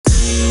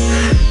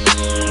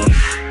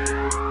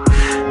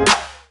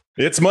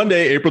It's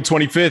Monday, April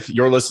 25th.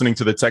 You're listening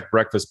to the Tech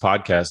Breakfast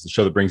Podcast, the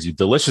show that brings you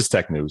delicious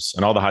tech news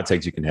and all the hot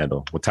takes you can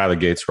handle with Tyler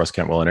Gates, Russ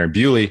Cantwell, and Aaron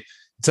Bewley.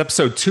 It's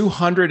episode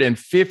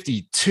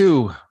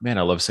 252. Man,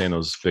 I love saying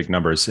those big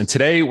numbers. And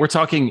today we're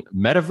talking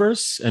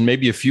metaverse and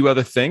maybe a few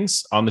other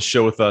things. On the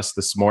show with us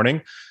this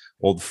morning,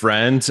 old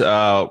friend,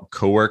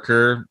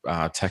 coworker,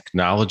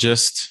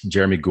 technologist,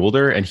 Jeremy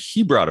Goulder, and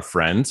he brought a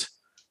friend. Do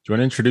you want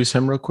to introduce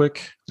him real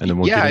quick? And then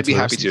we'll I'd be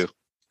happy to.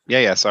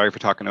 Yeah. Sorry for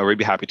talking over. I'd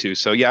be happy to.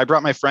 So I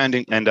brought my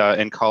friend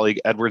and colleague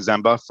Edward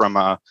Zemba from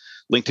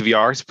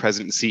Link2VR. He's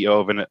president and CEO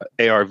of an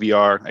AR,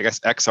 VR, I guess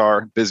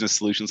XR business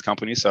solutions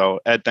company. So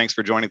Ed, thanks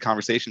for joining the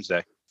conversation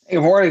today. Hey,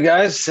 good morning,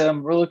 guys.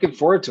 We're looking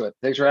forward to it.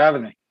 Thanks for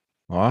having me.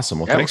 Awesome.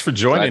 Well, thanks for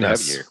joining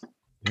us.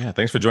 Yeah,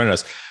 thanks for joining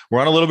us.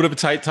 We're on a little bit of a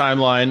tight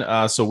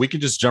timeline, so we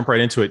can just jump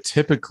right into it.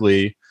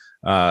 Typically,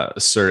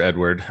 Sir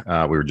Edward,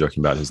 we were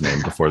joking about his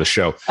name before the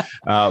show,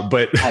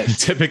 but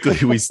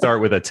typically we start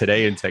with a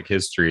today in tech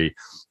history.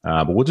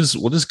 But we'll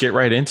just get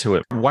right into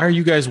it. Why are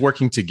you guys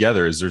working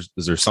together? Is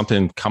there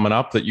something coming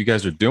up that you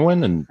guys are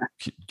doing? And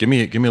give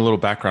me a little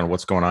background on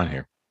what's going on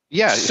here.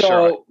 Yeah,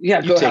 sure. Go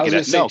ahead.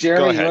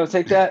 Jeremy, you want to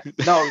take that?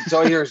 No, it's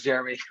all yours,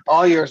 Jeremy.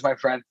 All yours, my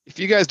friend. If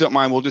you guys don't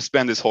mind, we'll just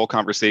spend this whole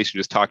conversation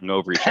just talking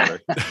over each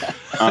other.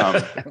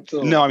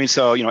 No, I mean,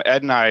 so,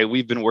 Ed and I,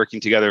 we've been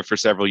working together for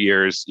several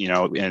years,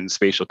 in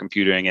spatial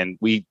computing. And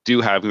we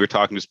were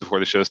talking just before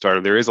the show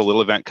started, there is a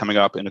little event coming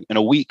up in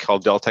a week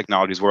called Dell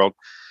Technologies World,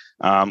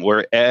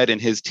 where Ed and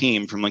his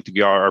team from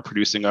Link2VR are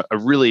producing a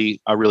really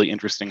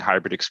interesting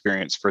hybrid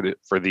experience for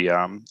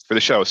the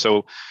show.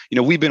 So,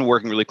 we've been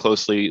working really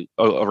closely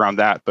around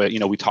that, but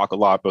we talk a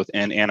lot both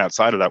in and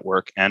outside of that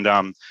work.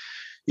 And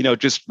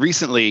just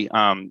recently,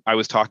 I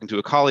was talking to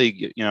a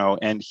colleague,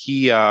 and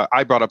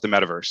I brought up the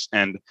metaverse,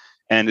 and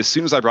as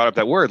soon as I brought up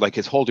that word, like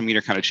his whole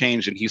demeanor kind of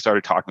changed, and he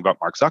started talking about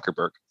Mark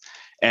Zuckerberg.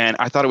 And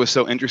I thought it was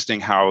so interesting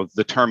how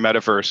the term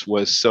metaverse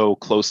was so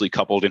closely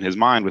coupled in his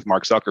mind with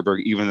Mark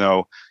Zuckerberg, even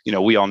though,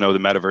 we all know the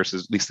metaverse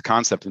is, at least the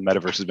concept of the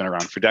metaverse has been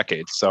around for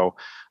decades. So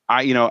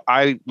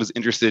I was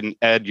interested in,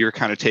 Ed, your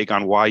kind of take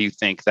on why you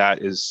think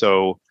that is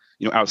so,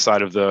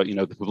 outside of the,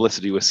 the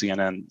publicity with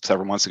CNN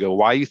several months ago,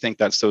 why you think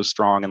that's so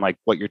strong and like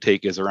what your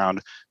take is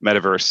around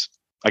metaverse.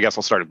 I guess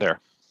I'll start it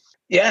there.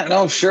 Yeah,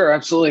 no, sure.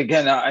 Absolutely.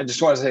 Again, I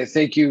just want to say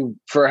thank you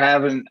for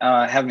having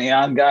me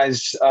on,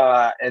 guys.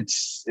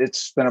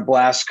 It's been a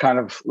blast kind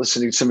of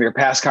listening to some of your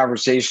past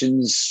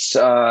conversations.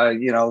 I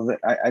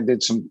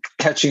did some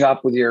catching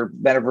up with your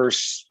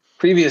metaverse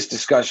previous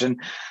discussion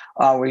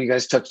where you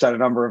guys touched on a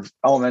number of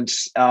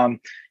elements.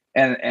 And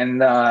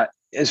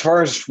as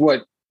far as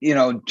what,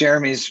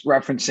 Jeremy's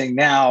referencing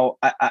now,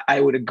 I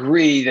would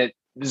agree that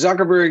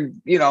Zuckerberg,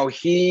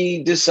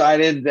 he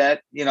decided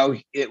that,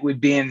 it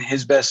would be in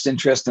his best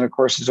interest and, of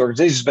course, his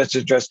organization's best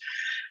interest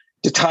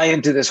to tie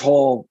into this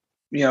whole,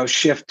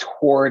 shift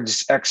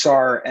towards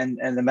XR and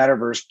the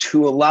metaverse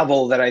to a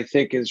level that I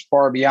think is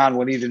far beyond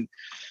what even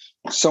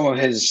some of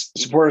his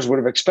supporters would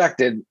have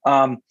expected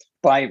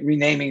by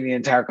renaming the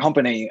entire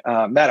company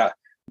Meta,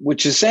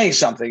 which is saying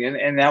something.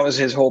 And that was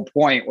his whole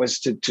point, was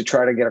to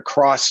try to get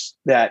across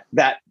that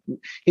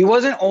he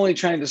wasn't only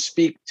trying to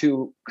speak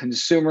to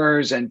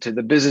consumers and to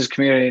the business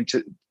community and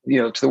to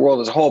the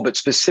world as a whole, but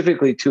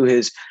specifically to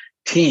his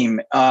team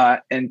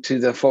and to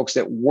the folks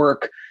that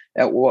work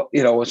at what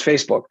was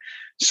Facebook.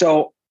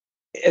 So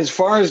as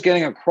far as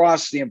getting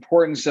across the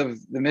importance of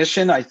the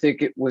mission, I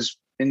think it was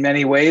in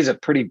many ways a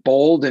pretty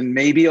bold, and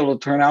maybe it'll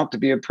turn out to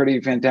be a pretty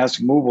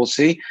fantastic move. We'll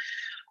see.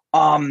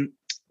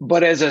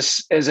 But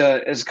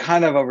as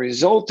kind of a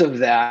result of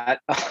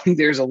that,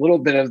 there's a little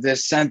bit of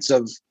this sense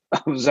of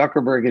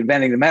Zuckerberg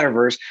inventing the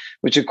metaverse,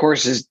 which of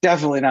course is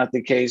definitely not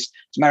the case.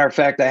 As a matter of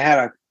fact, I had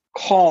a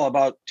call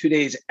about 2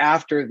 days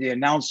after the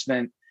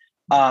announcement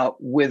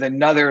with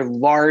another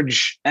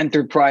large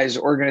enterprise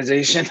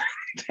organization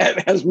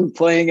that has been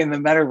playing in the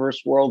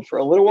metaverse world for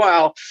a little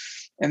while,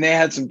 and they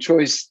had some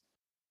choice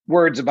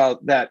words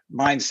about that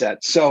mindset.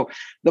 So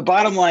the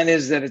bottom line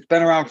is that it's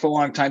been around for a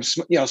long time.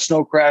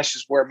 Snow Crash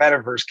is where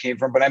metaverse came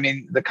from, but I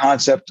mean, the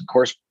concept, of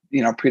course,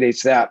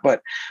 predates that.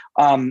 But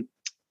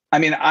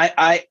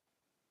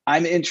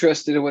I'm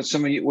interested in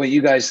what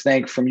you guys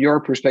think from your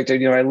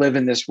perspective. I live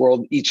in this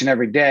world each and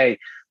every day.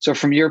 So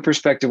from your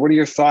perspective, what are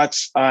your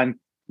thoughts on,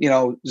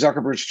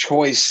 Zuckerberg's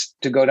choice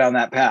to go down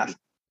that path?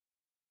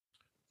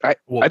 I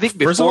think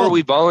before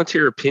we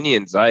volunteer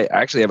opinions, I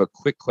actually have a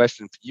quick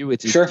question for you.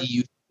 Sure. Do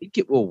you think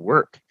it will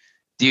work?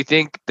 Do you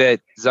think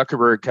that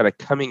Zuckerberg kind of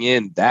coming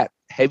in that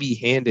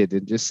heavy-handed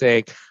and just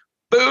saying,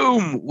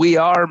 boom, we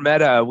are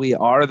Meta, we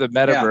are the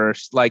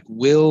metaverse,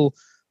 will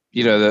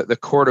the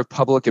court of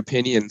public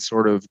opinion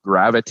sort of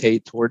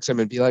gravitate towards him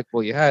and be like,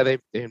 well, yeah, they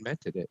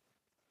invented it?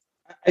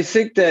 I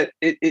think that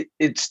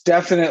it's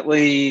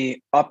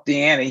definitely up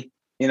the ante,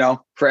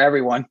 for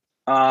everyone.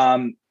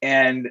 And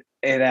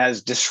it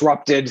has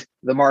disrupted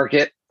the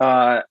market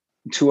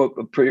to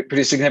a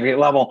pretty significant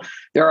level.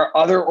 There are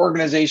other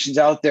organizations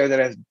out there that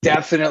have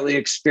definitely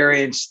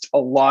experienced a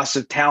loss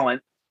of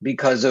talent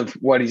because of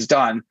what he's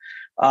done,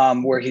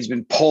 where he's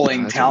been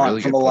pulling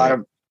talent from a lot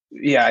of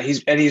Yeah,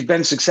 he's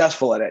been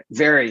successful at it.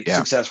 Very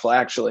successful,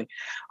 actually,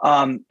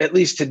 at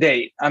least to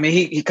date. I mean,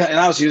 he and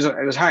obviously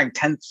he was hiring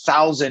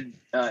 10,000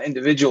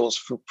 individuals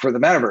for the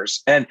metaverse,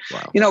 and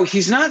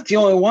he's not the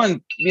only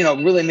one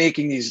really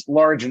making these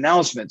large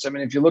announcements. I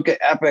mean, if you look at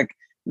Epic,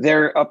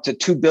 they're up to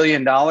 $2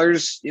 billion,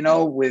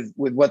 with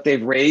what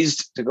they've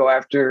raised to go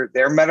after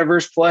their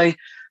metaverse play.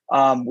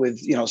 With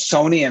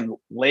Sony and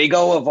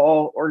Lego of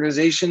all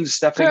organizations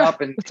stepping up,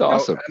 and it's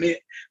awesome. I mean,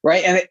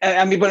 right?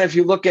 And but if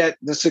you look at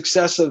the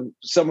success of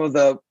some of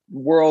the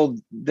world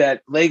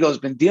that Lego's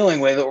been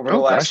dealing with over the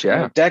last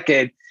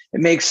decade,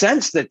 it makes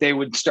sense that they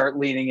would start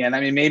leaning in.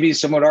 I mean, maybe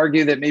some would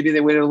argue that maybe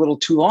they waited a little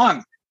too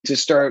long to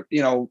start,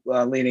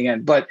 leaning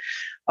in. But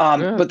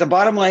the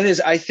bottom line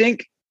is, I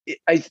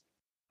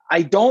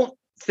don't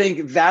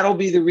think that'll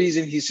be the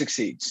reason he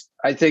succeeds.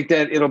 I think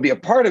that it'll be a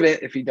part of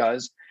it if he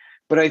does.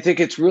 But I think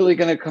it's really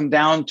going to come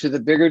down to the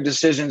bigger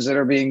decisions that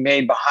are being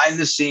made behind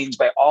the scenes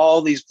by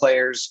all these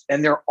players.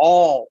 And they're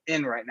all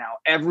in right now.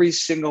 Every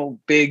single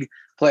big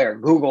player,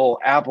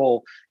 Google,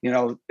 Apple,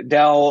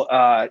 Dell,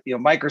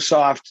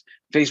 Microsoft,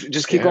 Facebook,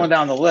 just keep going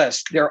down the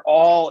list. They're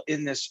all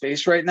in this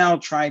space right now,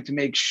 trying to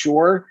make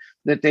sure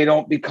that they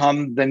don't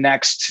become the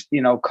next,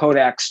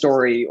 Kodak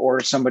story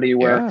or somebody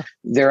where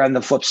they're on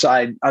the flip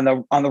side, on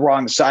the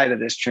wrong side of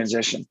this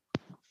transition.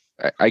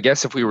 I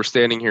guess if we were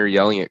standing here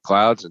yelling at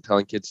clouds and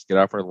telling kids to get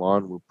off our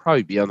lawn, we'd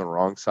probably be on the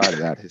wrong side of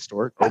that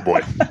historically. Oh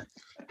boy.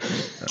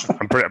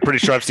 I'm pretty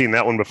sure I've seen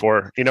that one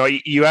before.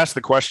 You asked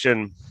the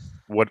question,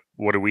 what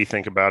do we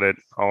think about it?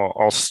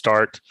 I'll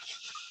start.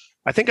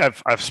 I think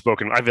I've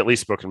at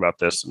least spoken about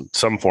this in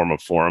some form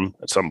of forum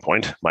at some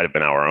point, might have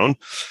been our own.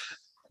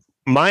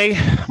 My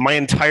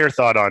entire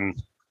thought on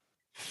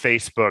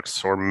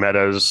Facebook's or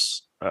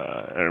Meta's,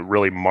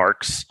 really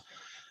Mark's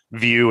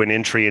view and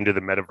entry into the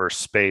metaverse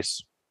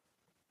space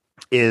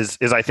is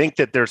I think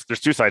that there's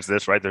two sides to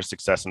this, right? There's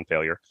success and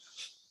failure.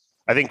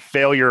 I think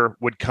failure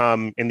would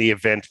come in the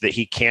event that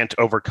he can't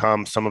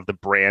overcome some of the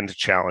brand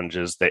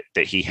challenges that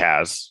he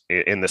has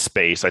in the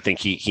space. I think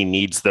he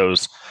needs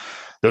those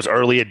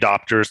early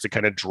adopters to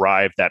kind of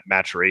drive that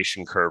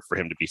maturation curve for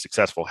him to be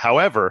successful.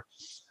 However,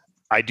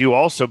 I do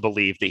also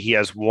believe that he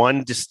has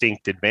one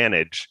distinct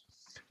advantage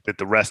that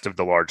the rest of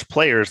the large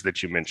players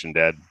that you mentioned,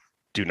 Ed,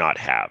 do not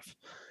have.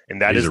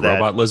 And that He's is a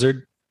robot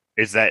lizard?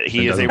 Is that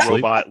he is a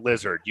robot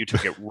lizard. You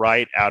took it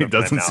right out of my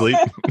mouth. He doesn't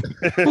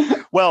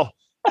sleep? Well,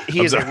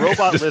 he is a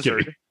robot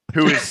lizard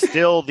who is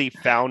still the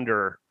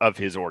founder of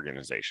his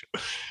organization.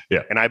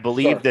 Yeah. And I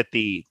believe that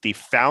the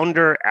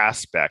founder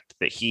aspect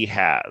that he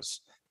has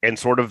and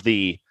sort of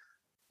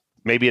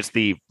maybe it's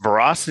the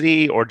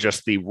veracity or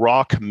just the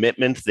raw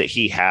commitment that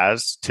he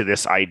has to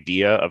this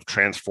idea of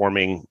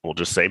transforming, we'll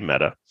just say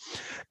Meta,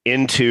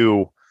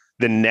 into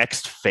the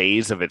next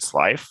phase of its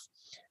life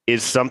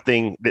is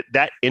something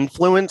that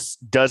influence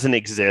doesn't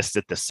exist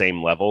at the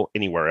same level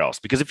anywhere else.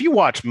 Because if you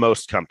watch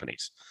most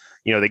companies,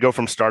 they go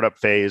from startup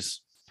phase,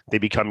 they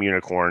become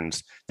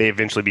unicorns, they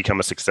eventually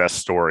become a success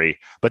story,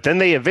 but then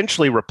they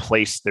eventually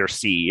replace their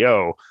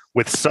CEO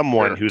with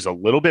someone who's a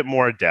little bit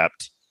more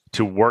adept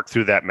to work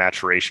through that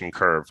maturation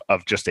curve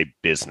of just a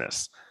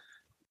business.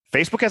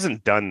 Facebook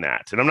hasn't done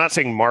that. And I'm not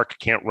saying Mark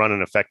can't run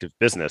an effective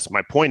business.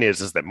 My point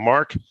is that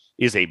Mark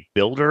is a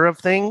builder of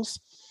things,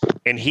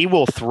 and he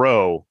will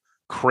throw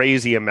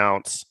crazy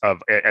amounts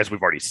of, as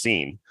we've already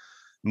seen,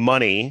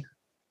 money,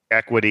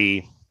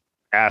 equity,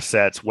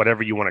 assets,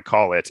 whatever you want to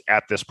call it,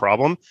 at this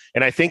problem.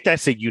 And I think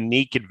that's a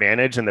unique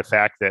advantage in the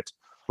fact that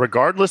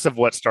regardless of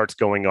what starts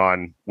going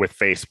on with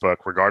Facebook,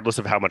 regardless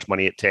of how much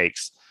money it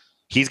takes,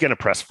 he's going to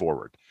press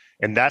forward.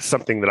 And that's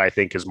something that I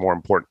think is more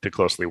important to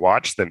closely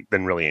watch than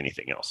really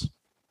anything else.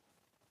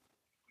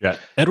 Yeah.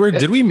 Edward,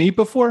 did we meet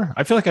before?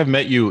 I feel like I've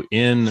met you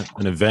in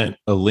an event,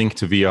 a Link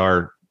to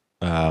VR,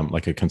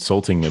 like a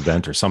consulting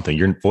event or something.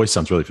 Your voice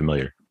sounds really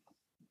familiar.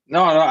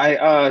 No,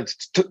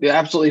 it's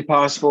absolutely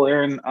possible,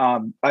 Aaron.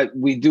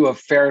 We do a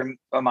fair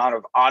amount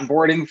of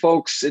onboarding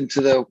folks into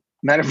the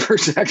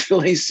metaverse,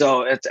 actually,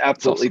 so it's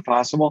absolutely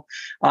possible.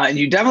 And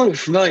you definitely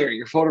familiar.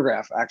 Your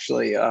photograph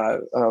actually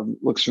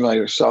looks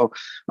familiar. So,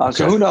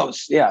 so who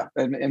knows? Yeah,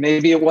 and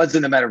maybe it was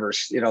in the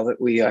metaverse, that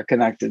we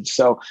connected.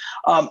 So,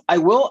 I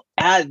will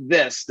add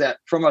this: that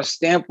from a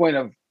standpoint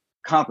of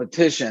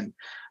competition,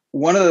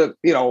 one of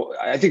the,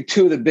 I think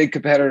two of the big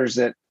competitors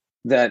that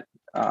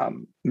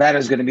Meta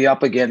is going to be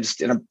up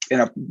against in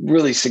a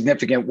really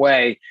significant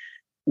way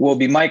will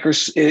be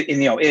Microsoft,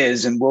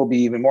 is and will be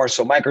even more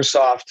so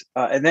Microsoft.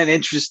 And then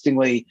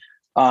interestingly,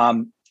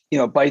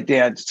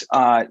 ByteDance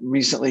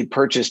recently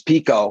purchased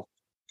Pico,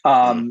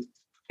 and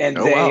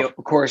they of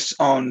course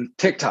own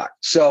TikTok.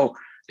 So,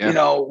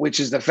 which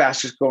is the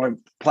fastest growing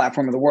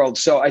platform in the world.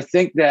 So I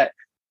think that,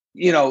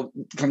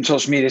 from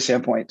social media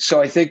standpoint.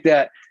 So I think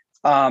that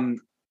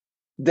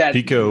that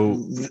Pico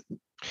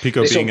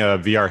being a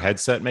VR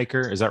headset maker,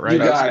 is that right? You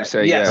got it.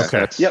 Say, yes.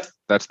 Okay. Yep.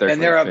 That's their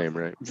and they're fame,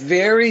 right?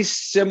 Very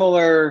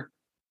similar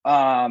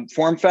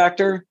form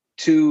factor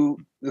to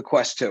the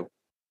Quest 2.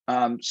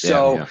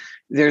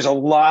 There's a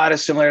lot of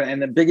similar,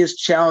 and the biggest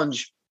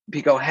challenge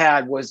Pico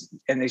had was,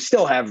 and they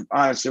still have,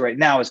 honestly, right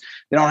now, is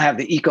they don't have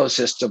the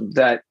ecosystem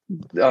that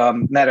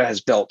Meta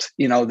has built.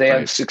 They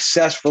have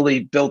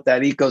successfully built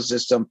that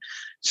ecosystem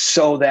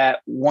so that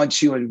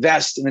once you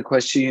invest in the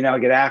Quest 2, you now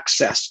get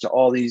access to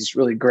all these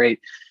really great,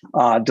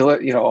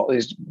 all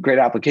these great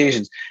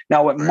applications.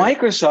 Now, what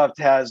Microsoft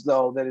has,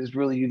 though, that is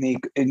really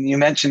unique, and you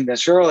mentioned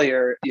this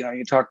earlier,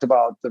 you talked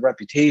about the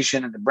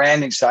reputation and the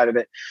branding side of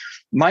it.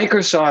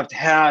 Microsoft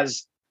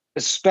has,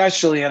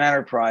 especially in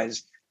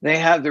enterprise, they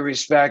have the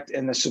respect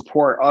and the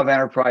support of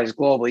enterprise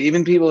globally.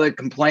 Even people that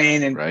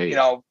complain and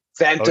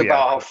vent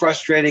about how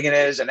frustrating it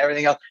is and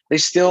everything else, they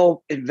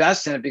still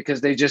invest in it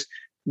because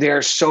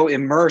they're so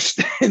immersed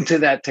into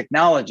that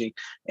technology.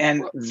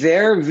 And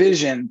their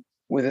vision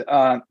with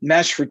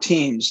Mesh for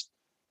Teams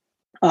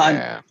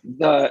on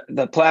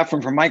the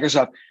platform from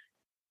Microsoft,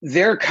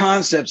 their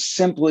concept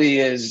simply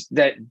is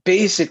that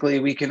basically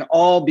we can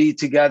all be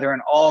together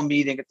and all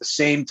meeting at the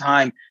same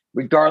time,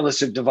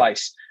 regardless of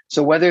device.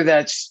 So whether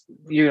that's,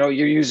 you're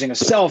using a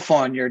cell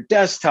phone, your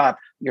desktop,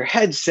 your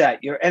headset,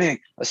 anything,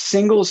 a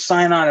single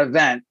sign-on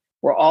event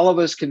where all of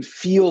us can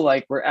feel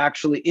like we're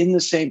actually in the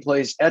same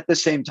place at the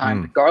same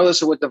time,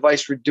 regardless of what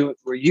device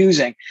we're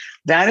using.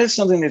 That is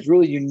something that's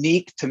really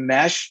unique to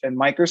Mesh and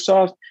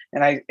Microsoft.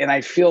 And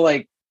I feel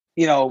like,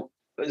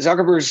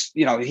 Zuckerberg's,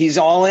 he's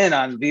all in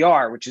on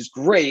VR, which is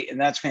great. And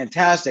that's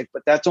fantastic,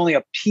 but that's only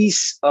a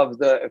piece of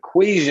the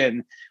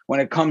equation when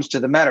it comes to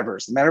the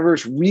metaverse. The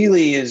metaverse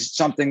really is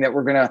something that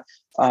we're going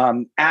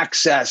to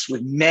access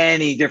with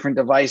many different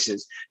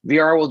devices.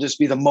 VR will just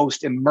be the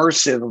most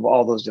immersive of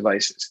all those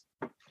devices.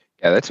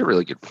 Yeah, that's a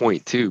really good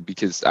point too,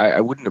 because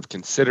I wouldn't have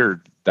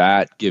considered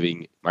that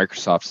giving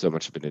Microsoft so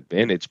much of an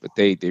advantage, but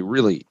they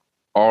really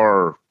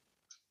are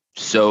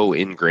so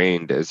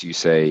ingrained, as you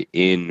say,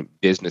 in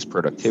business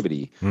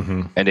productivity.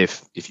 And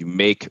if you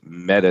make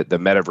the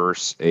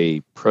metaverse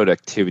a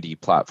productivity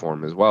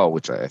platform as well,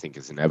 which I think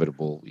is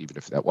inevitable, even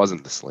if that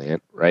wasn't the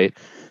slant, right?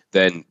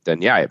 Then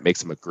it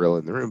makes them a gorilla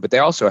in the room. But they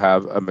also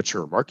have a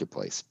mature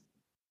marketplace.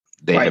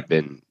 They have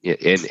been,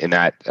 and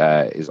that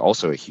is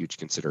also a huge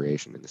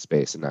consideration in the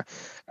space. And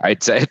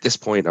I'd say at this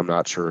point, I'm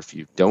not sure if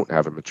you don't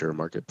have a mature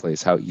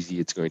marketplace, how easy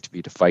it's going to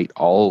be to fight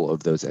all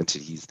of those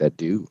entities that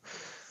do.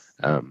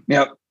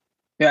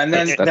 Yeah, and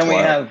then we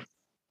have.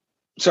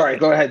 Sorry,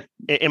 go ahead.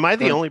 Am I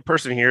the only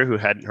person here who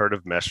hadn't heard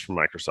of Mesh from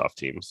Microsoft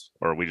Teams,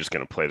 or are we just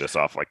going to play this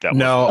off like that?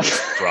 No,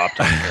 dropped.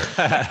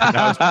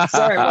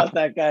 Sorry about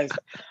that, guys.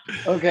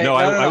 Okay. No,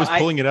 I was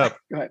pulling it up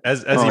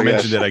as you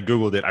mentioned it. I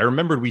googled it. I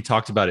remembered we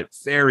talked about it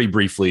very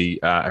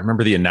briefly. I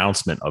remember the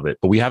announcement of it,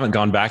 but we haven't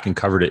gone back and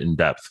covered it in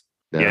depth.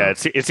 No. Yeah,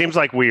 it seems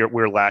like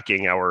we're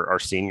lacking our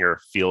senior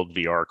field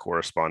VR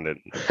correspondent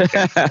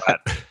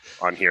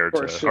on here,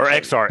 or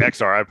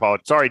XR. I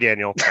apologize. Sorry,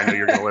 Daniel. I know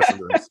you're going to listen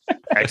to this.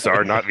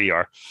 XR, not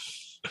VR.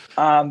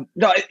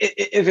 No,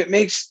 if it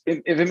makes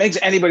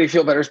anybody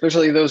feel better,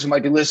 especially those who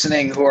might be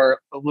listening who are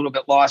a little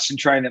bit lost and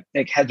trying to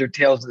make heads or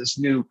tails of this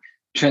new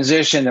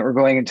transition that we're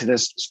going into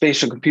this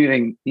spatial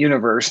computing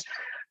universe.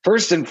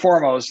 First and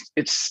foremost,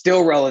 it's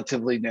still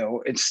relatively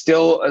new. It's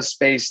still a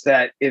space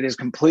that it is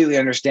completely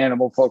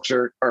understandable. Folks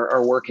are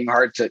working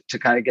hard to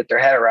kind of get their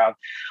head around.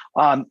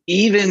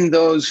 Even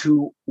those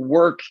who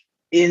work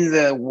in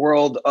the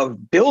world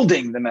of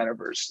building the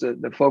metaverse,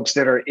 the folks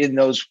that are in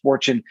those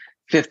Fortune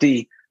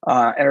 50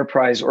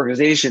 enterprise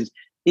organizations,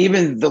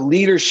 even the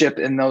leadership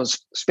in those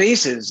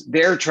spaces,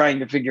 they're trying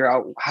to figure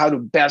out how to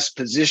best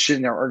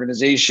position their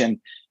organization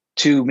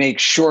to make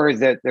sure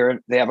that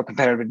they have a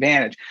competitive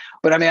advantage.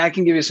 But I mean, I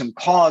can give you some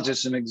calls or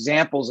some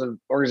examples of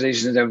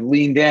organizations that have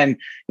leaned in.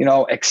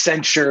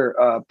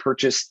 Accenture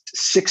purchased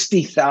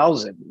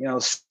 60,000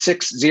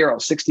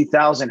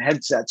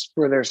 headsets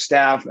for their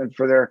staff and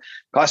for their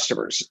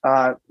customers,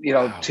 wow.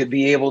 To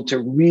be able to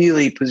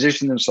really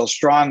position themselves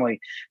strongly.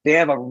 They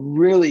have a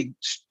really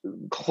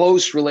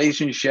close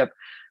relationship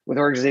with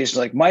organizations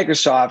like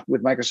Microsoft,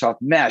 with Microsoft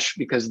Mesh,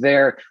 because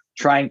they're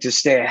trying to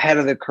stay ahead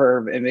of the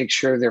curve and make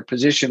sure they're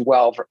positioned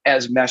well for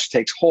as Mesh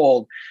takes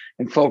hold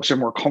and folks are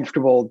more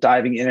comfortable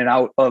diving in and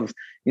out of,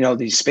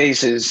 these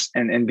spaces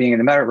and being in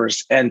the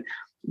metaverse. And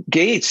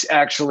Gates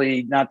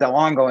actually not that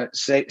long ago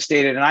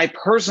stated, and I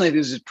personally think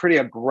this is pretty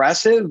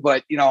aggressive,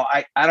 but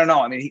I don't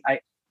know. I mean,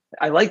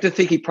 I like to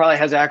think he probably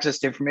has access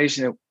to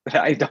information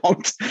that I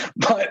don't,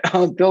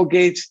 but Bill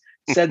Gates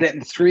said that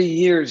in 3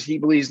 years, he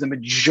believes the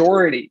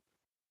majority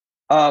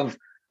of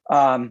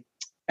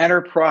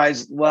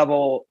enterprise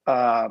level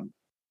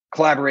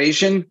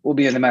collaboration will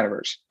be in the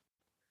metaverse,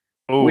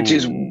 which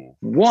is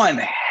one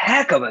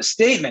heck of a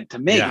statement to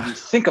make. If you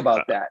think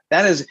about that.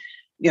 That is,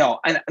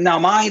 and now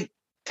my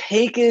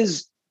take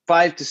is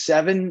 5 to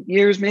 7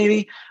 years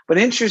maybe, but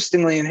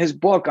interestingly in his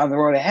book On the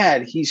Road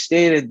Ahead, he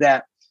stated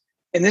that,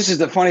 and this is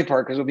the funny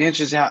part because it'll be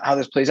interesting how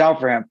this plays out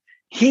for him.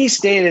 He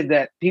stated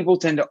that people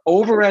tend to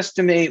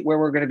overestimate where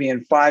we're going to be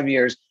in 5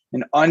 years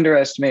and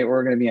underestimate where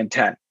we're going to be in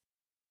 10.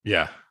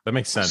 Yeah, that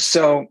makes sense.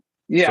 So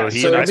yeah, I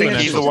think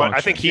he's the one.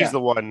 I think he's the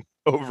one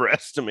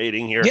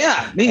overestimating here.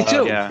 Yeah, me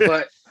too.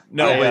 But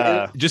no,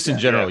 but just in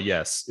general,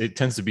 yes, it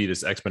tends to be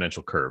this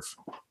exponential curve.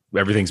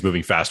 everything's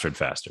moving faster and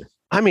faster.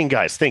 I mean,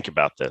 guys, think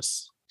about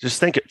this. Just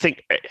think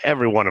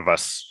every one of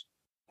us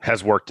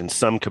has worked in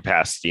some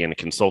capacity in a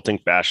consulting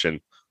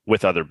fashion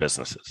with other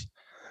businesses.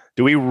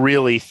 Do we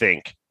really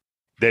think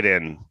that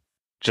in,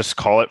 just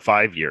call it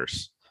 5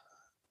 years,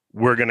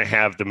 we're going to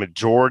have the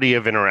majority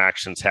of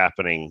interactions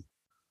happening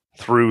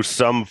through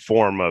some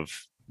form of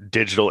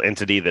digital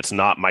entity that's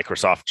not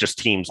Microsoft, just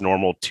Teams,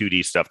 normal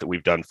 2D stuff that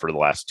we've done for the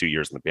last 2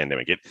 years in the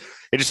pandemic? It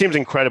just seems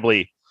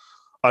incredibly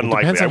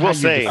unlikely. I will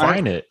say,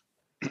 define it,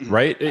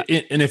 right?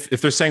 And if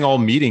they're saying all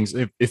meetings,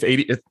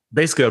 if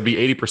basically it'll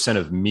be 80%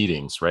 of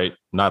meetings, right?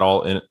 Not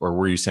all, or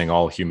were you saying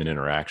all human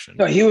interaction?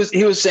 No, he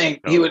was saying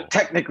he would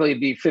technically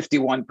be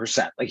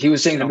 51%. Like he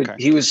was saying,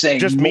 he was saying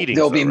just meetings,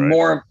 there'll be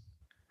more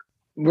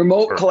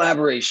remote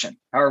collaboration.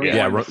 However you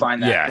want to define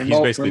that. Yeah, he's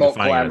basically remote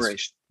defining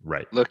collaboration.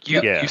 Right. Look,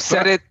 you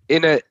said it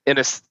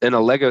in a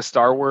Lego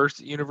Star Wars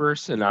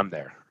universe, and I'm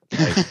there.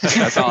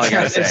 That's all I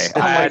gotta say.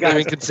 I hadn't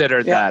even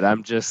considered that.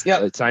 I'm just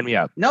sign me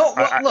up. No,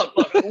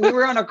 look, we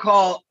were on a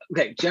call.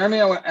 Okay, Jeremy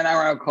and I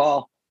were on a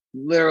call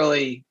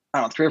literally, I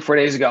don't know, 3 or 4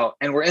 days ago,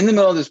 and we're in the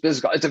middle of this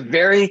business call.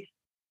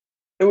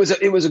 It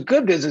was a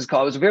good business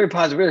call. It was a very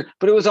positive,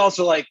 but it was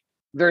also like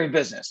very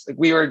business. Like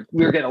we were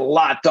getting a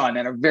lot done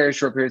in a very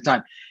short period of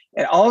time.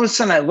 And all of a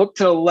sudden I looked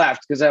to the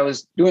left because I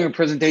was doing a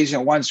presentation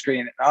on one screen,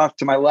 and off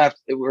to my left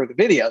were the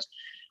videos.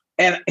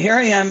 And here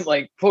I am,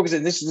 like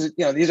focusing. This is,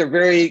 these are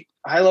very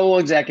high-level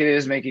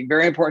executives making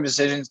very important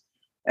decisions.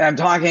 And I'm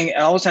talking,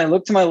 and all of a sudden I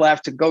look to my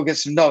left to go get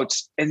some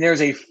notes, and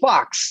there's a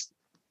fox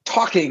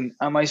talking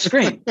on my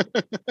screen.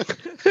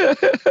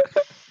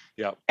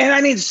 Yeah. And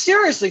I mean,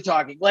 seriously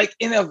talking, like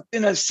in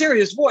a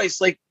serious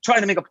voice, like trying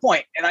to make a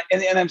point. And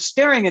I'm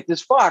staring at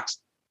this fox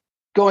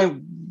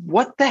going,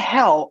 what the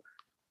hell?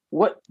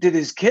 What did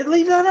his kid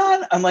leave that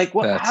on? I'm like,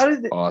 what? That's how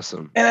did it?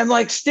 Awesome. And I'm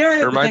like staring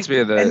at it reminds me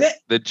of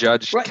the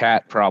Judge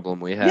Cat problem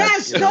we had.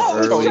 Yes, no,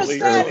 it was just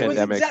that.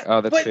 Pandemic.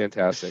 That's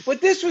fantastic. But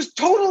this was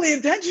totally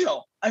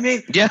intentional. I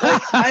mean,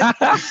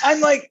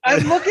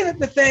 I'm looking at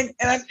the thing,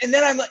 and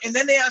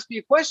then they ask me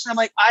a question. I'm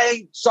like,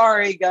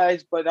 sorry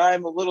guys, but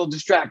I'm a little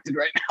distracted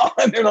right now.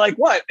 And they're like,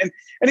 what? And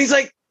he's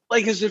like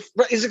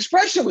his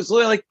expression was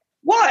literally like,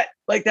 what?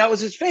 Like that was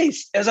his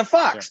face as a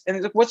fox. And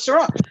he's like, what's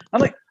wrong?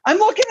 I'm like, I'm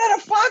looking at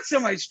a fox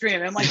on my screen.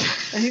 And I'm like,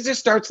 and he just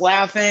starts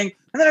laughing.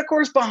 And then of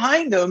course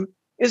behind him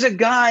is a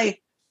guy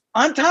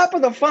on top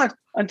of the fox.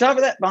 On top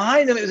of that,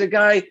 behind him is a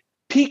guy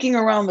peeking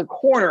around the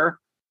corner.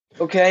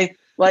 Okay.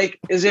 Like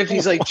as if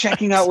he's like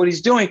checking out what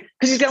he's doing.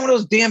 Cause he's got one of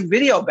those damn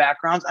video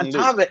backgrounds on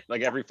top of it.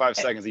 Like every 5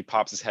 seconds he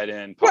pops his head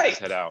in, pops his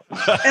head out.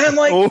 And I'm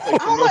like,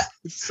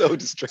 it's so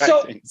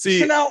distracting.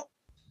 So now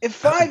if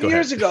 5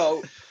 years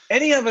ago,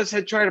 any of us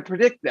had tried to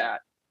predict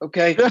that,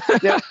 okay,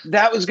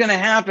 that was going to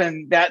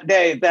happen that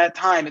day, at that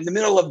time, in the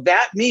middle of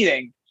that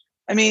meeting.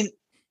 I mean,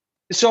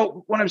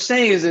 so what I'm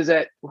saying is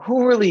that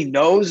who really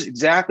knows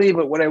exactly?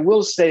 But what I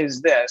will say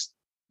is this,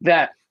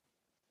 that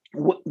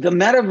the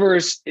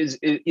metaverse is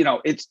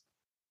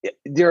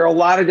there are a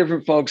lot of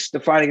different folks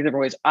defining it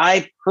different ways.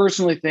 I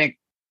personally think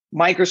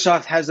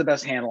Microsoft has the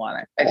best handle on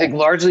it. I think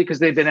largely because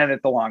they've been at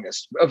it the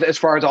longest. As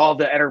far as all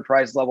the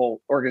enterprise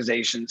level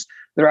organizations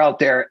that are out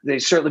there,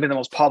 they've certainly been the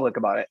most public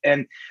about it.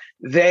 And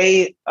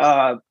they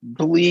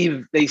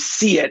believe, they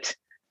see it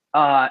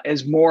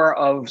as more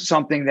of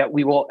something that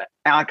we will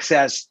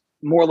access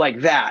more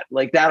like that.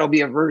 Like that'll be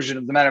a version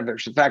of the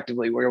metaverse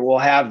effectively, where we'll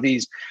have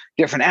these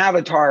different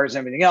avatars and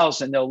everything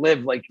else. And they'll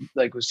live like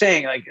was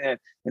saying, like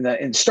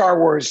in Star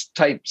Wars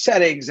type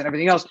settings and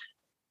everything else.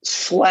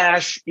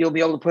 / you'll be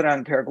able to put on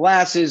a pair of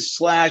glasses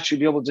 / you'll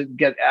be able to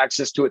get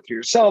access to it through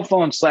your cell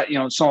phone / so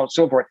on and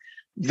so forth.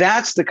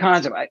 That's the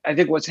concept. I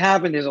think what's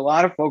happened is a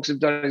lot of folks have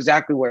done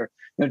exactly where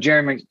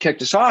Jeremy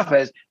kicked us off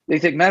as. They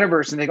think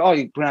metaverse and think, oh,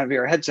 you put on a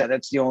VR headset.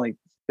 That's the only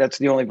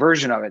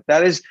version of it.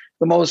 That is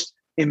the most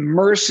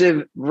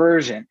immersive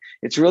version.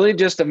 It's really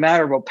just a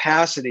matter of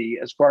opacity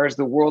as far as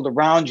the world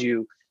around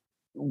you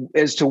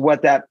as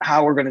to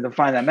how we're going to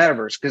define that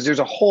metaverse. Because there's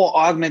a whole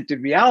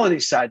augmented reality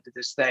side to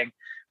this thing,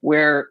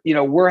 where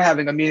we're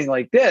having a meeting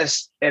like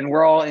this and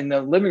we're all in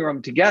the living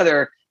room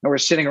together and we're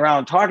sitting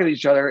around talking to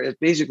each other as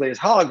basically as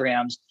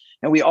holograms,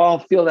 and we all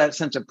feel that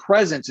sense of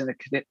presence and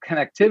the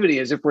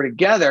connectivity as if we're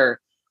together.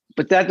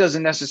 But that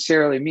doesn't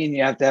necessarily mean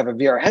you have to have a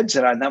VR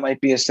headset on. That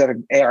might be a set of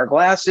AR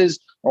glasses,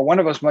 or one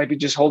of us might be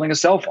just holding a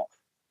cell phone.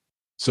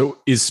 So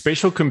is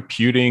spatial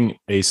computing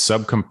a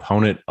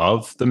subcomponent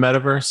of the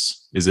metaverse?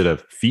 Is it a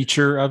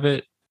feature of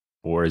it,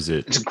 or is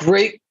it? It's a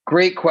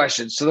great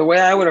question. So the way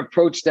I would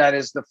approach that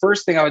is, the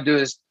first thing I would do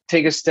is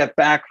take a step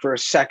back for a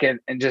second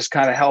and just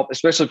kind of help,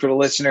 especially for the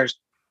listeners.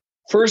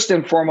 First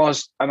and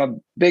foremost, I'm a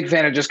big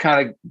fan of just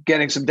kind of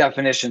getting some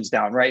definitions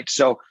down, right?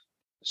 So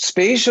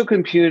spatial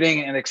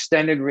computing and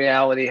extended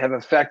reality have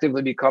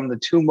effectively become the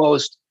two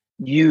most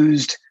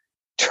used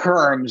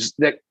terms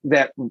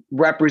that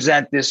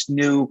represent this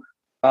new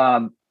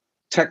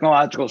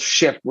technological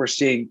shift we're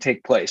seeing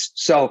take place.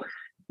 So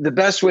the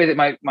best way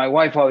that my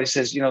wife always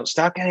says,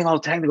 stop getting all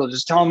technical.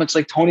 Just tell him it's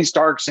like Tony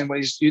Stark's and when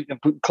he's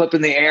clip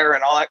in the air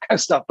and all that kind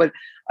of stuff. But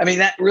I mean,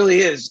 that really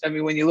is. I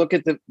mean, when you look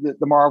at the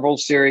Marvel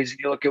series and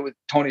you look at with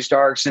Tony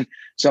Stark's and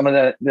some of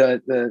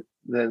the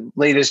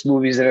latest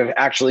movies that have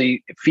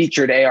actually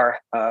featured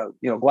AR,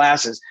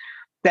 glasses,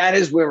 that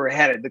is where we're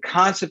headed. The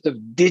concept of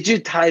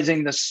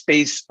digitizing the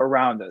space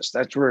around us.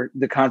 That's where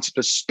the concept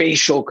of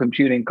spatial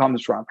computing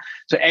comes from.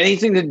 So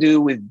anything to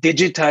do with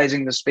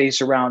digitizing the space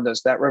around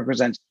us, that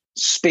represents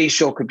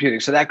spatial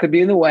computing. So that could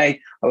be in the way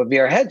of a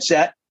VR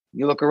headset.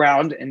 You look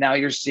around and now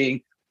you're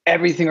seeing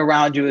everything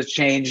around you has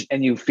changed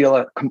and you feel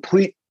a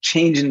complete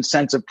change in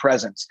sense of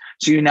presence.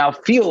 So you now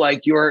feel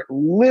like you're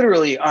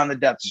literally on the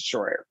Death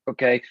Destroyer,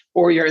 okay?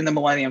 Or you're in the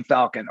Millennium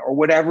Falcon or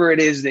whatever it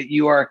is that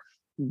you are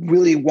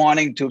really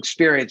wanting to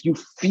experience. You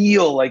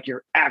feel like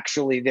you're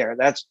actually there.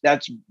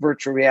 That's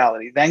virtual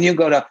reality. Then you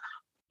go to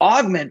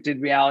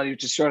augmented reality,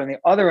 which is sort of on the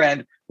other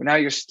end, where now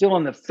you're still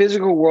in the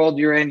physical world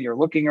you're in. You're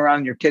looking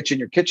around your kitchen.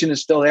 Your kitchen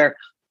is still there,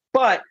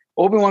 but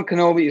Obi-Wan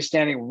Kenobi is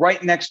standing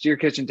right next to your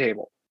kitchen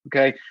table,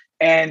 okay?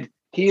 And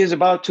he is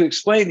about to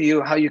explain to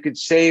you how you could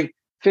save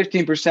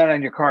 15%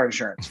 on your car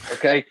insurance,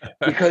 okay?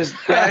 Because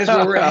that is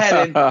where we're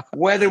headed,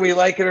 whether we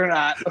like it or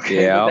not,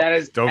 okay? Yeah. But that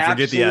is Don't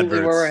forget the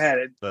adverts. where we're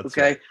headed, That's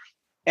okay? right.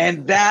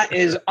 And that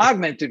is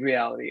augmented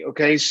reality,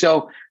 okay?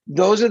 So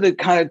those are the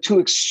kind of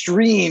two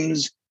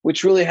extremes,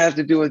 which really have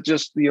to do with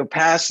just the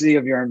opacity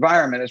of your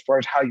environment as far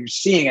as how you're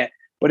seeing it.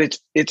 But it's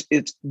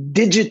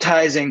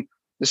digitizing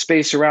the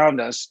space around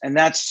us, and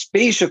that's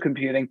spatial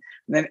computing.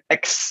 And then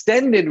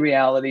extended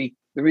reality,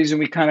 the reason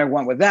we kind of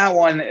went with that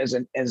one as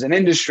an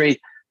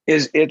industry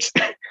is it's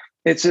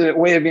a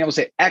way of being able to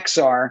say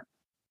XR,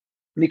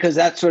 because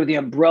that's sort of the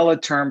umbrella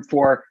term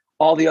for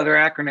all the other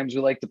acronyms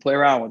we like to play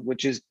around with,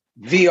 which is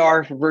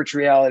VR for virtual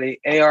reality,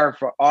 AR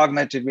for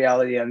augmented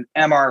reality, and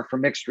MR for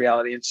mixed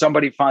reality. And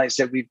somebody finally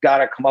said, we've got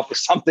to come up with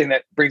something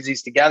that brings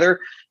these together,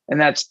 and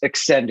that's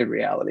extended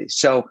reality.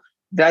 So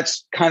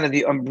that's kind of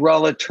the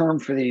umbrella term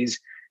for these.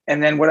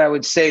 And then what I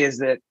would say is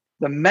that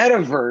the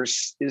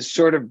metaverse is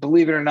sort of,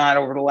 believe it or not,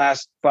 over the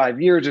last 5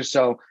 years or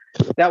so,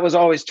 that was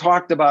always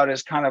talked about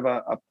as kind of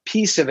a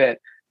piece of it,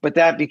 but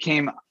that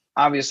became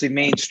obviously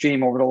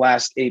mainstream over the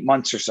last 8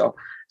 months or so.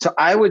 So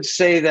I would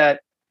say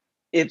that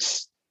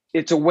it's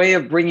a way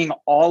of bringing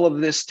all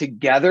of this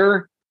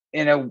together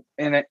in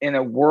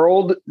a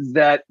world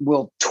that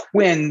will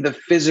twin the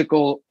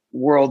physical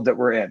world that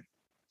we're in.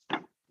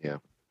 Yeah.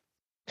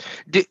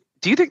 Do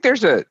you think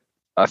there's a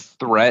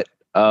threat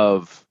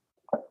of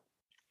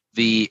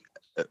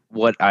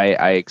what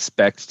I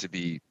expect to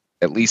be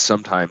at least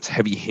sometimes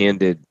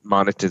heavy-handed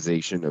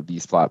monetization of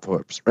these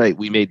platforms, right?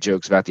 We made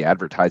jokes about the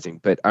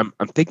advertising, but I'm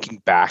thinking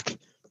back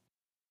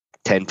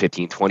 10,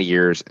 15, 20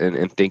 years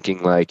and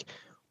thinking like,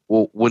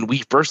 well, when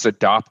we first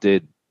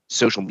adopted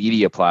social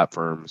media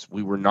platforms,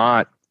 we were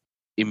not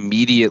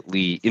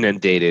immediately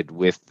inundated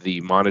with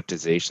the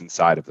monetization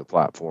side of the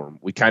platform.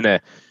 We kind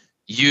of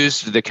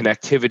used the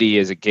connectivity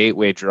as a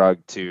gateway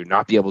drug to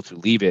not be able to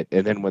leave it.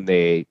 And then when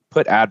they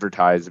put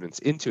advertisements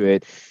into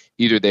it,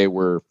 either they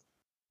were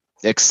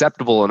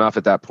acceptable enough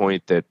at that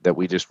point that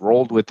we just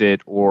rolled with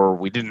it, or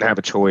we didn't have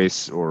a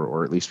choice,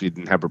 or at least we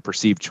didn't have a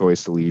perceived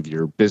choice to leave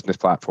your business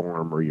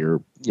platform or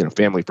your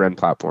family friend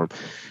platform.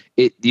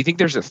 Do you think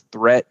there's a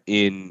threat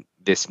in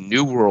this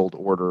new world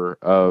order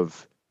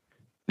of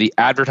the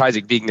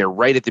advertising being there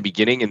right at the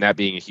beginning and that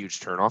being a huge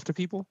turnoff to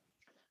people?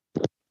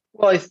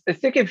 Well, I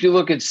think if you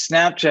look at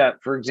Snapchat,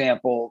 for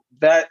example,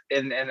 that,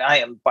 and I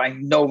am by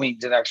no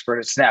means an expert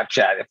at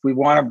Snapchat. If we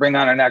want to bring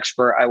on an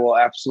expert, I will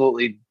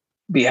absolutely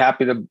be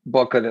happy to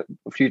book a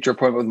future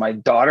appointment with my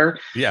daughter.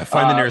 Yeah,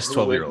 find the nearest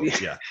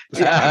 12-year-old. Yeah.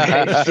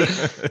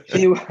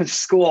 She would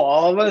school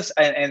all of us.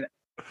 And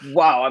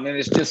wow, I mean,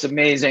 it's just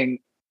amazing.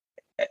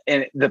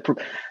 And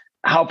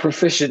how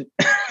proficient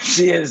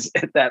she is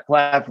at that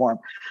platform.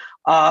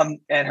 And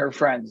her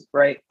friends,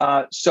 right?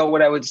 So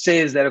what I would say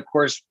is that, of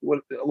course,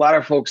 a lot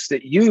of folks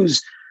that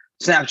use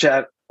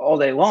Snapchat all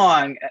day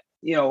long,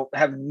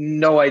 have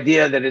no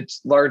idea that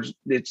it's large.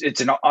 It's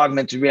an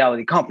augmented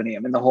reality company. I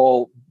mean, the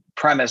whole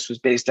premise was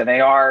based on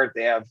AR.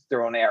 They have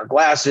their own AR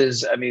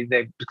glasses. I mean,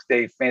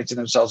 they fancy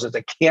themselves as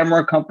a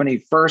camera company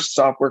first,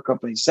 software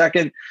company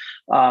second.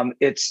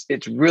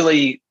 It's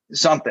really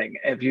something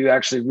if you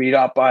actually read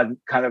up on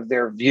kind of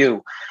their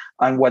view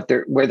on where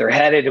they're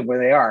headed and where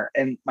they are.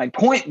 And my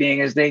point being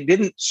is they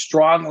didn't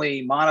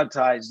strongly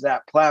monetize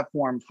that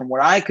platform from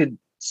what I could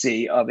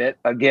see of it.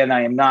 Again,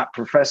 I am not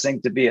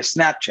professing to be a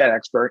Snapchat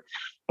expert,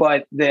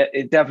 but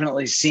it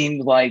definitely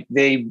seemed like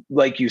they,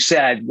 like you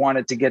said,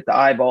 wanted to get the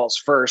eyeballs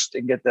first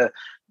and get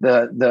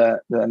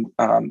the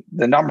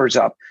numbers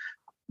up.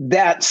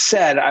 That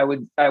said, I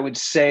would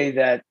say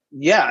that,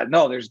 yeah,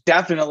 no, there's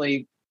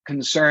definitely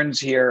concerns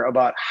here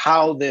about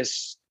how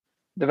this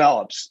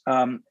develops.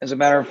 As a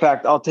matter of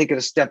fact, I'll take it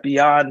a step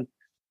beyond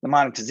the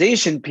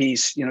monetization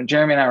piece.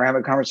 Jeremy and I were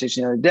having a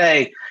conversation the other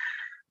day.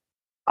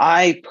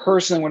 I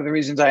personally, one of the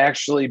reasons I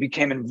actually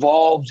became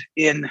involved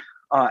in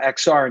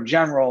XR in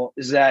general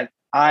is that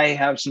I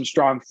have some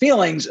strong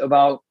feelings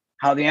about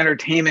how the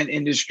entertainment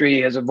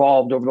industry has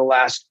evolved over the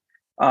last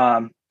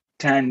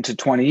 10 to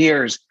 20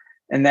 years.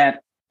 And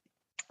that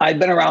I'd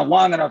been around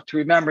long enough to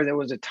remember there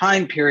was a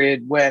time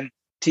period when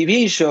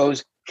TV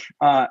shows,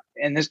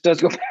 and this does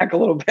go back a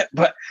little bit,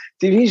 but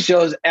TV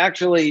shows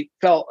actually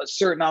felt a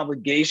certain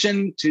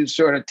obligation to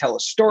sort of tell a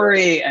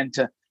story and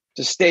to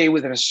stay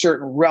within a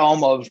certain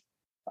realm of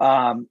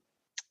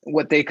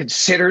what they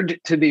considered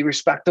to be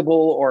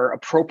respectable or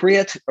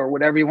appropriate or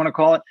whatever you want to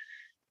call it.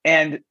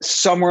 And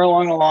somewhere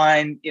along the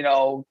line,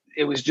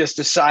 it was just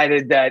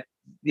decided that,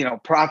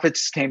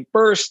 profits came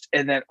first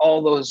and that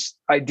all those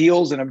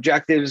ideals and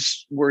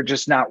objectives were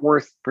just not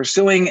worth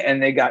pursuing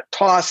and they got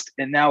tossed.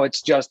 And now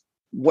it's just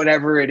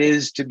whatever it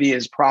is to be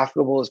as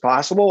profitable as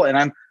possible. And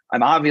I'm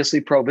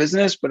obviously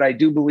pro-business, but I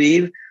do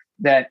believe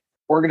that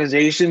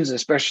organizations,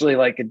 especially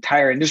like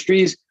entire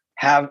industries,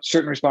 have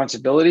certain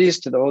responsibilities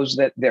to those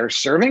that they're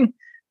serving.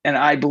 And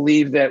I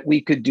believe that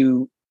we could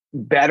do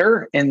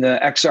better in the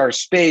XR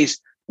space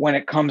when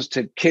it comes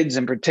to kids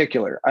in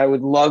particular. I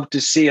would love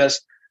to see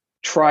us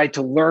try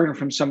to learn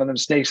from some of the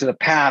mistakes of the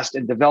past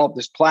and develop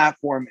this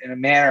platform in a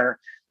manner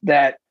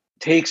that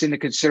takes into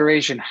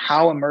consideration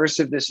how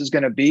immersive this is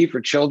going to be for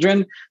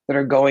children that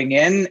are going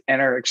in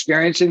and are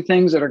experiencing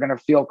things that are going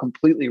to feel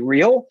completely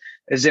real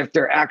as if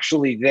they're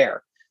actually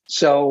there.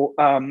 So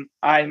I'm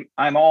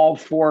all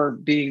for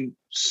being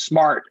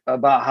smart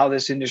about how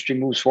this industry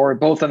moves forward,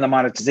 both on the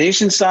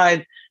monetization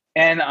side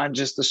and on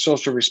just the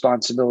social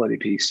responsibility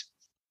piece.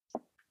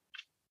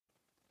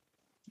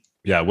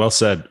 Yeah, well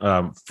said.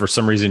 For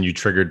some reason, you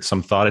triggered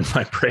some thought in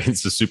my brain.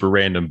 It's just super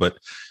random, but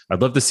I'd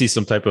love to see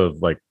some type of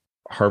like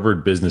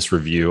Harvard Business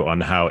Review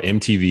on how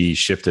MTV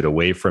shifted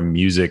away from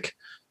music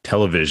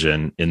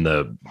television in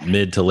the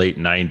mid to late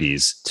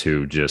 90s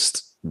to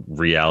just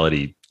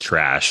reality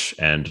trash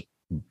and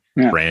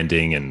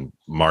branding and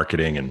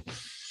marketing and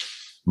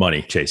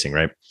money chasing,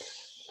 right?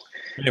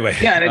 Anyway,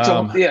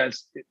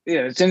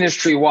 it's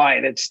industry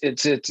wide.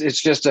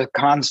 It's just a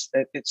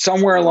constant. It's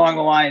somewhere along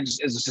the lines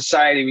as a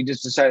society, we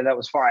just decided that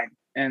was fine,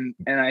 and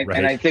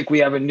I think we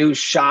have a new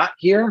shot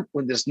here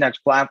with this next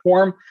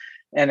platform,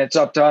 and it's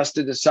up to us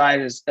to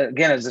decide as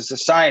a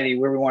society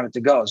where we want it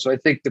to go. So I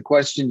think the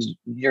questions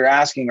you're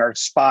asking are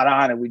spot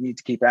on, and we need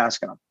to keep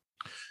asking them.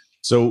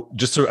 So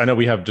I know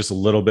we have just a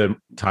little bit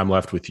time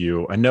left with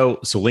you. I know,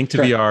 so Link to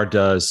VR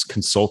does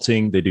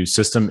consulting. They do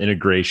system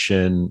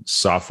integration,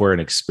 software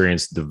and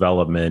experience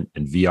development,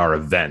 and VR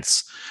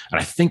events. And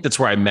I think that's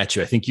where I met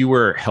you. I think you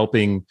were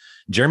helping,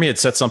 Jeremy had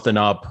set something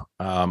up.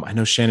 I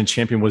know Shannon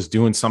Champion was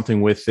doing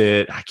something with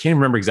it. I can't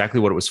remember exactly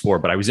what it was for,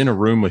 but I was in a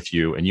room with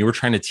you and you were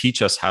trying to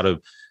teach us how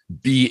to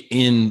be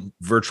in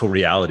virtual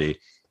reality.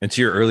 And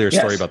to your earlier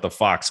story about the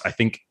Fox, I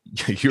think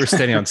you were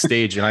standing on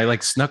stage and I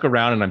like snuck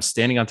around and I'm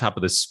standing on top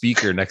of the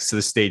speaker next to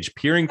the stage,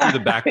 peering through the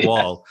back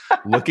wall,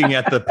 looking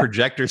at the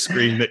projector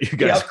screen that you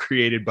guys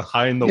created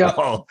behind the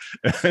wall.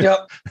 And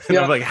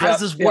I'm like, how does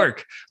this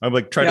work? I'm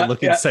like trying to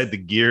look inside the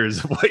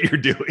gears of what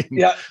you're doing.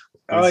 Yeah.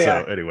 Oh,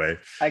 so anyway,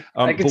 I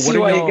can see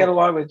why you get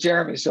along with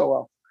Jeremy so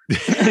well.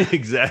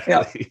 Exactly.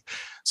 Yeah.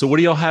 So what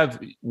do y'all have?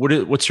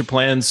 What's your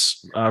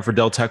plans for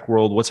Dell Tech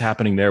World? What's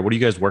happening there? What are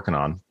you guys working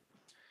on?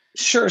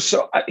 Sure.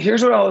 So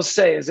here's what I'll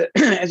say is that,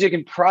 as you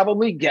can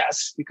probably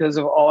guess, because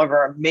of all of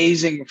our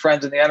amazing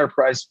friends in the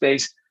enterprise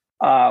space,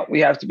 we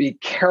have to be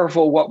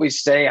careful what we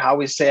say, how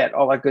we say it,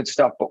 all that good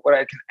stuff. But what I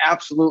can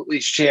absolutely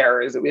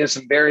share is that we have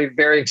some very,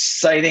 very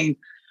exciting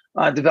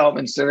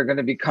developments that are going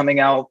to be coming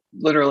out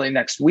literally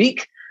next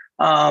week.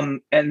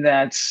 And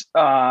that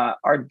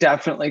are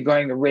definitely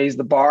going to raise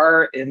the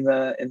bar in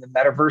the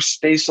metaverse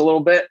space a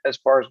little bit as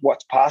far as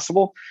what's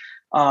possible.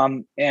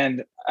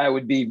 And I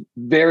would be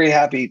very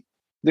happy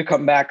to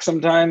come back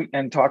sometime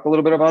and talk a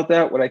little bit about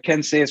that. What I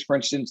can say is, for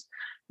instance,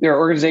 there are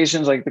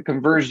organizations like the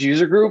Converged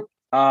User Group,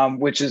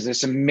 which is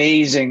this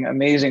amazing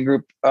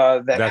group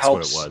that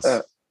helps. What it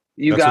was.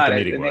 You That's got what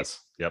the it. meeting was.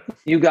 Yep.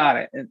 You got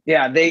it.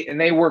 And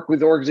they work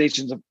with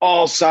organizations of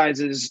all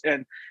sizes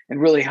and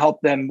really help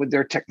them with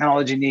their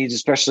technology needs,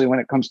 especially when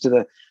it comes to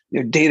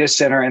the data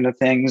center end of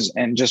things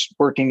and just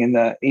working in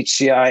the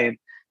HCI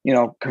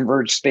and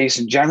converged space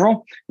in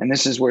general. And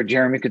this is where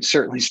Jeremy could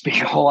certainly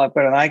speak a whole lot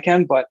better than I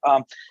can. But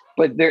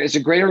there is a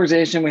great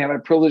organization. We have a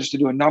privilege to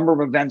do a number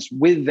of events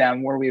with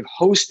them where we've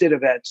hosted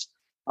events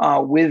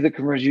with the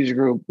Converged User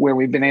Group, where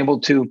we've been able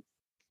to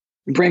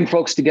bring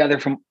folks together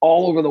from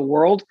all over the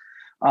world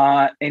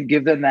and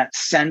give them that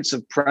sense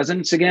of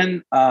presence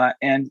again,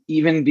 and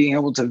even being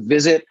able to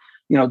visit,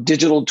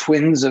 digital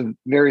twins of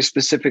very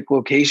specific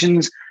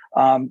locations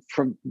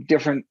from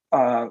different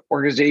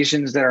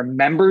organizations that are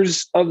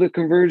members of the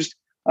Converged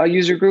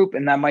User Group.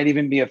 And that might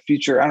even be a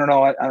future, I don't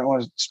know, I don't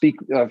want to speak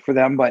for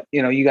them, but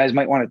you guys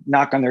might want to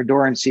knock on their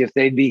door and see if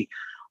they'd be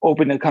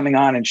open to coming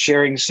on and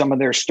sharing some of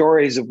their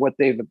stories of what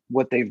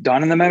they've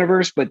done in the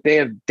metaverse. But they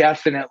have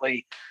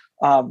definitely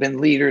been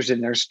leaders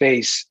in their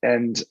space.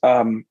 And,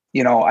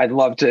 I'd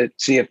love to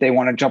see if they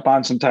want to jump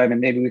on sometime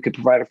and maybe we could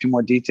provide a few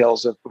more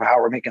details of how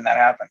we're making that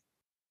happen.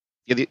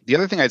 Yeah, the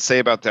other thing I'd say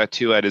about that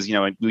too, Ed, is,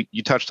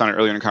 you touched on it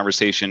earlier in the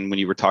conversation when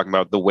you were talking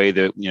about the way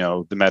that,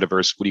 the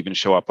metaverse would even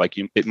show up. Like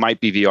it might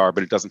be VR,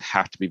 but it doesn't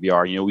have to be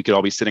VR. We could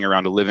all be sitting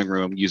around a living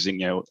room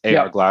using,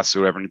 AR glasses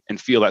or whatever,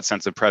 and feel that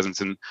sense of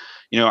presence. And,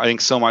 I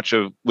think so much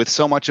of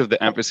the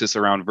emphasis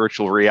around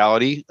virtual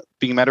reality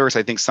being metaverse,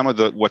 I think some of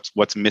the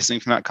what's missing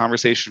from that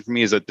conversation for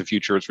me is that the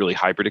future is really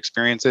hybrid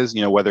experiences.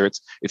 Whether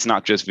it's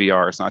not just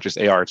VR, it's not just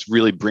AR, it's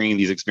really bringing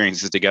these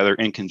experiences together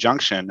in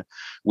conjunction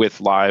with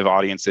live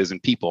audiences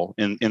and people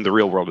in the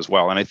real world as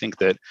well. And I think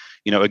that,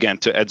 again,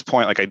 to Ed's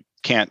point, like I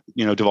can't,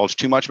 divulge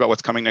too much about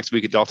what's coming next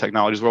week at Dell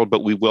Technologies World,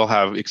 but we will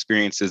have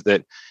experiences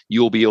that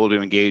you will be able to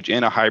engage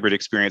in a hybrid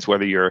experience,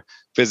 whether you're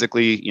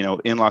physically,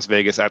 in Las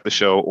Vegas at the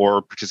show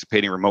or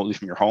participating remotely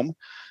from your home,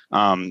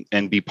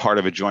 and be part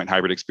of a joint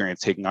hybrid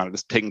experience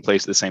taking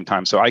place at the same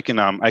time. So I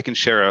can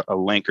share a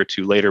link or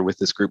two later with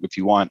this group if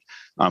you want,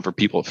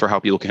 for how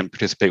people can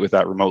participate with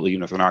that remotely,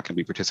 even if they're not going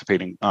to be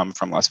participating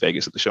from Las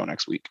Vegas at the show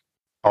next week.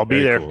 I'll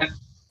be there. Cool.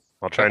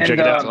 I'll try and check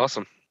it out. That's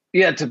awesome.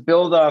 Yeah, to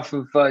build off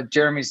of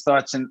Jeremy's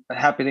thoughts, and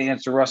happy to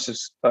answer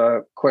Russ's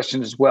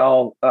question as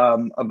well,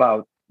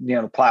 about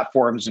the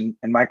platforms and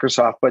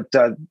Microsoft. But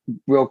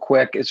real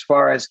quick, as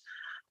far as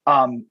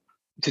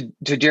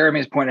to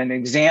Jeremy's point,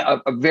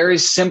 a very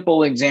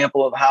simple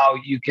example of how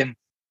you can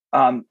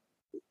the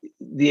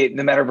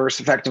metaverse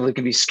effectively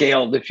can be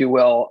scaled, if you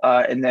will,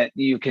 and that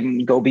you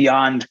can go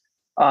beyond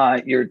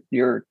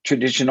your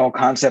traditional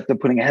concept of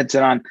putting a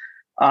headset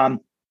on.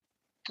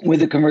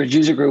 With the Converge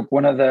User Group,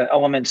 one of the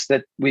elements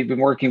that we've been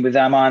working with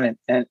them on,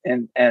 and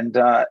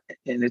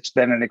it's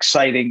been an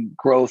exciting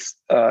growth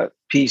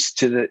piece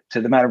to the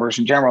metaverse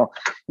in general,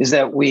 is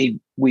that we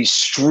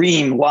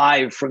stream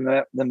live from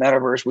the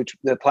metaverse, which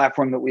the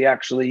platform that we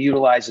actually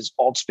utilize is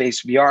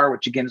AltSpace VR,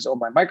 which again is owned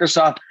by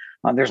Microsoft.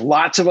 There's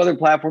lots of other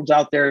platforms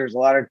out there. There's a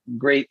lot of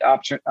great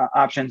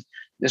options.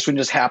 This one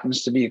just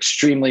happens to be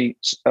extremely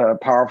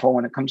powerful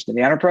when it comes to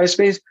the enterprise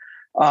space.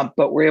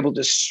 But we're able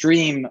to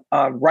stream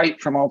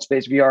right from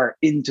AltSpace VR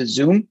into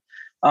Zoom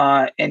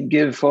and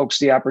give folks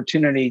the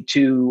opportunity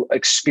to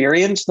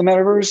experience the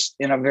metaverse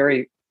in a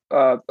very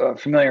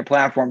familiar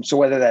platform. So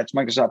whether that's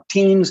Microsoft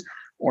Teams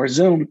or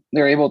Zoom,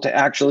 they're able to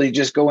actually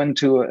just go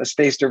into a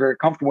space they're very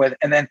comfortable with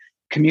and then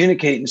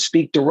communicate and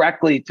speak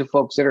directly to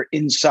folks that are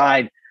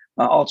inside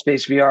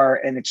AltSpace VR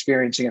and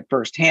experiencing it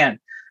firsthand.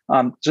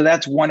 So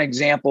that's one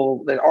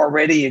example that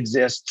already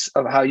exists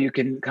of how you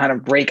can kind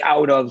of break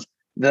out of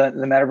the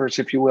metaverse,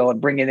 if you will, and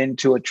bring it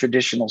into a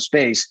traditional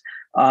space.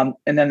 And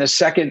then the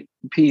second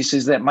piece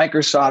is that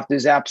Microsoft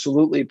is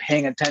absolutely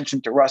paying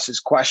attention to Russ's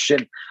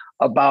question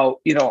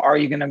about, are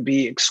you going to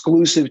be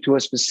exclusive to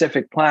a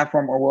specific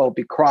platform, or will it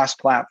be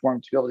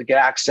cross-platform to be able to get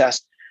access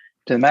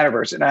to the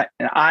metaverse? And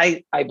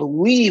I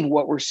believe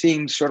what we're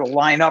seeing sort of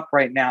line up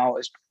right now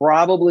is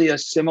probably a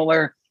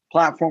similar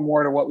platform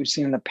war to what we've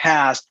seen in the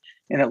past.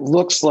 And it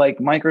looks like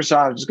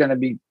Microsoft is going to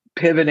be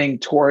pivoting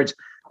towards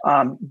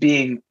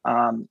being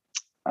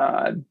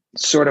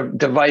sort of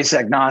device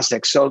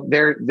agnostic. So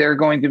they're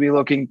going to be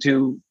looking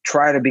to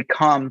try to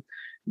become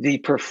the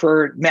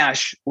preferred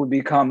mesh, would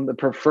become the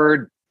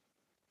preferred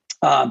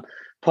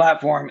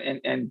platform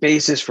and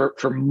basis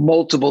for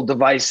multiple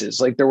devices.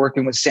 Like they're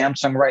working with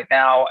Samsung right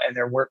now, and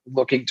they're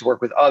looking to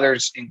work with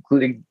others,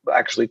 including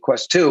actually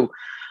Quest 2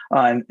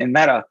 and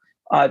Meta,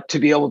 to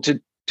be able to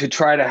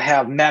try to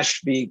have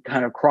mesh be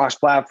kind of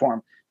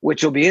cross-platform,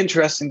 which will be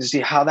interesting to see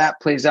how that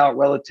plays out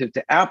relative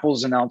to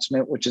Apple's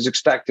announcement, which is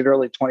expected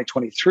early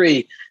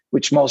 2023,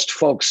 which most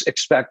folks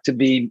expect to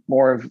be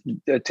more of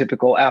a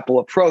typical Apple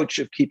approach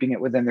of keeping it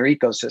within their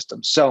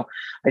ecosystem. So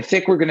I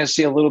think we're going to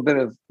see a little bit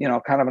of,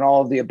 kind of an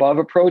all of the above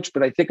approach.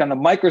 But I think on the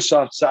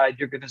Microsoft side,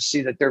 you're going to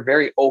see that they're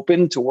very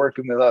open to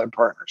working with other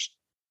partners.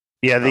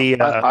 Yeah,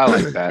 I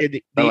like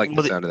that. I like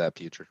the sound of that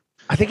future.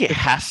 I think it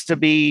has to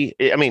be.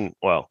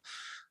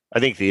 I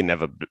think the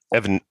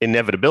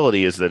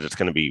inevitability is that it's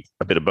going to be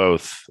a bit of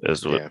both,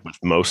 as with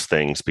most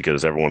things,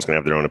 because everyone's going to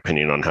have their own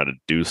opinion on how to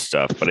do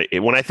stuff. But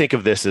when I think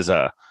of this as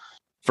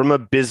from a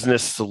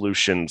business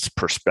solutions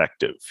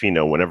perspective,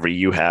 whenever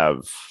you have,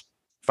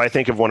 if I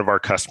think of one of our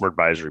customer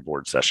advisory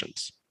board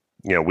sessions,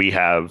 we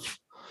have,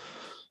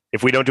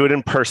 if we don't do it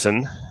in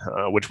person,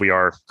 which we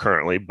are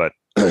currently, but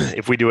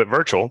if we do it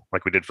virtual,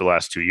 like we did for the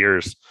last 2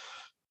 years,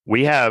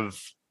 we have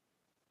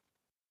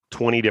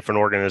 20 different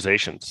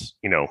organizations,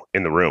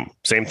 in the room.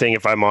 Same thing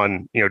if I'm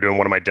on, doing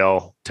one of my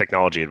Dell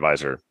Technology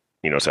Advisor,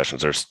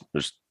 sessions. There's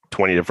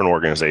 20 different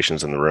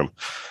organizations in the room.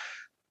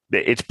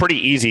 It's pretty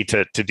easy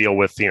to deal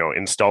with,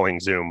 installing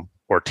Zoom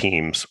or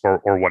Teams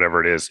or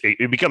whatever it is.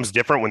 It becomes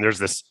different when there's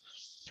this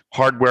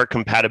hardware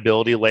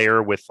compatibility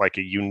layer with like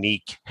a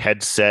unique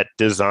headset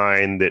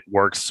design that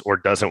works or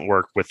doesn't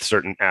work with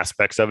certain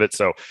aspects of it.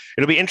 So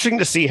it'll be interesting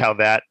to see how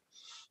that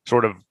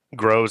sort of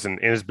grows and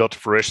is built to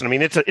fruition, I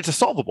mean, it's a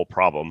solvable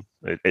problem.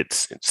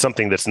 It's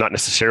something that's not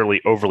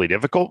necessarily overly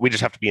difficult. We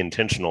just have to be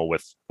intentional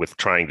with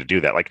trying to do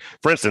that. Like,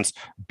 for instance,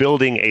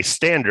 building a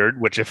standard,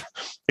 which if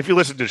you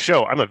listen to the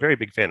show, I'm a very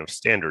big fan of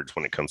standards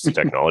when it comes to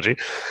technology.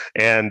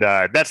 And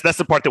that's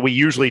the part that we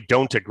usually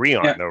don't agree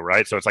on, though,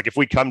 right? So it's like, if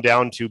we come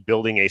down to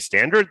building a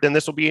standard, then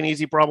this will be an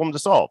easy problem to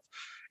solve.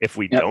 If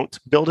we don't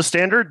build a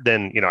standard,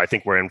 then, I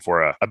think we're in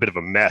for a bit of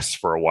a mess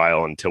for a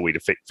while until we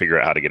figure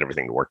out how to get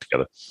everything to work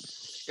together.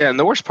 Yeah, and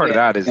the worst part of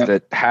that is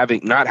that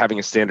not having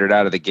a standard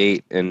out of the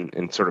gate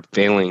and sort of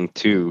failing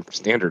to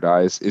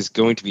standardize is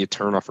going to be a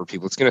turnoff for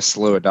people. It's going to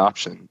slow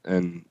adoption.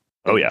 And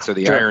so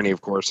the irony,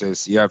 of course,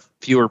 is you have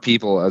fewer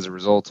people as a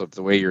result of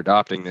the way you're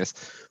adopting this,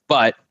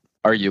 but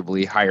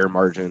arguably higher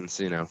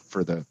margins,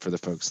 for the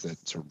folks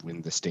that sort of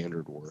win the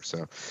standard war.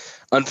 So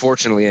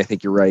unfortunately, I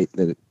think you're right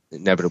that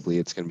inevitably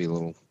it's going to be a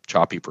little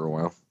choppy for a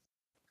while.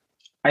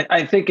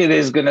 I think it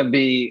is going to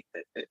be,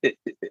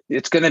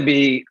 it's going to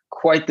be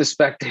quite the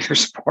spectator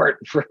sport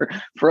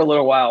for a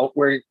little while,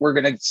 where we're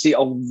going to see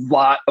a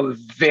lot of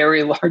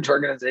very large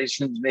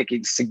organizations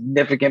making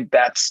significant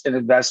bets and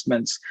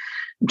investments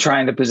and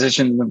trying to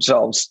position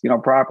themselves,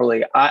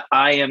 properly.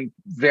 I am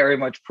very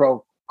much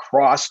pro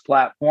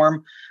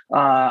cross-platform.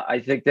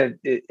 I think that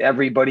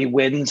everybody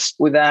wins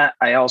with that.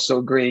 I also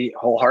agree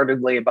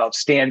wholeheartedly about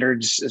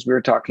standards, as we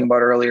were talking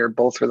about earlier,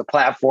 both for the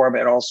platform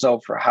and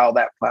also for how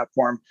that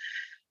platform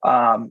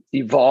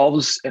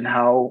evolves and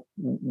how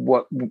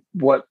what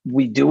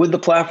we do with the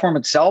platform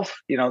itself.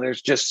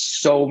 There's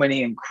just so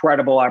many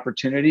incredible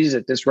opportunities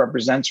that this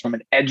represents from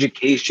an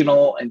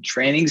educational and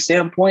training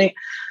standpoint.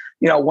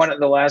 One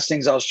of the last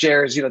things I'll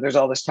share is, there's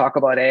all this talk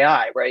about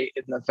AI, right?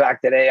 And the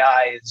fact that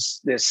AI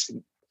is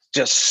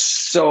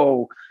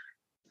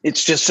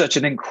it's just such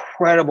an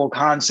incredible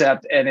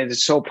concept, and it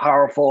is so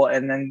powerful.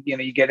 And then,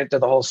 you get into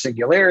the whole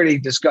singularity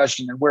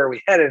discussion and where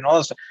we headed and all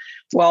this stuff.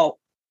 Well,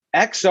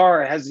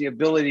 XR has the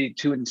ability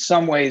to, in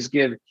some ways,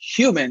 give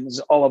humans,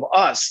 all of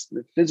us,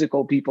 the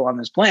physical people on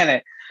this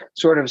planet,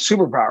 sort of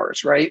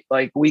superpowers, right?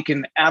 Like, we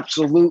can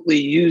absolutely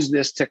use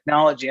this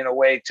technology in a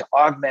way to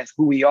augment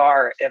who we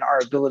are and our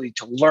ability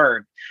to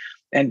learn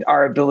and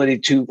our ability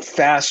to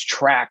fast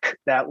track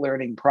that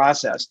learning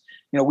process.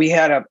 We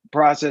had a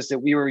process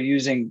that we were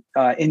using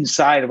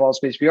inside of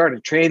Allspace VR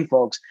to train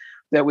folks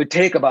that would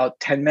take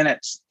about 10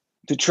 minutes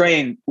to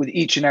train with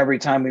each and every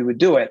time we would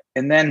do it.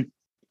 And then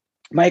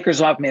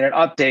Microsoft made an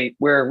update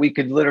where we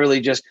could literally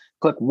just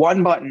click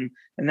one button,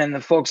 and then the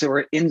folks that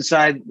were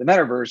inside the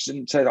metaverse,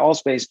 inside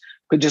Allspace,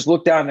 could just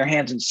look down their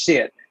hands and see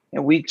it.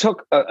 And we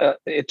took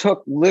it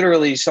took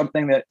literally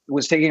something that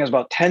was taking us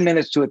about 10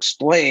 minutes to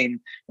explain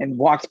and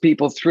walk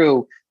people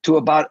through to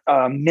about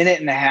a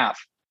minute and a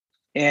half,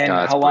 and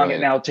how long it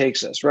now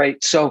takes us,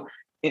 right? So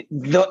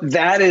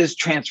that is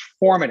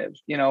transformative,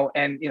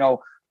 and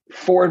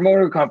Ford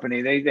Motor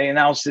Company, they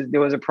announced that there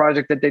was a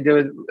project that they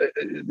did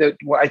that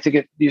I think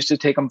it used to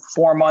take them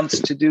 4 months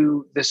to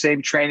do the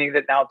same training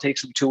that now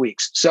takes them 2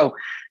 weeks. So,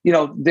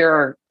 there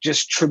are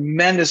just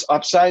tremendous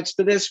upsides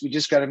to this. We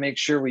just got to make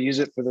sure we use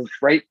it for the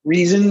right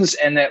reasons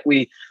and that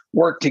we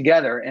work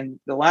together. And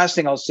the last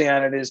thing I'll say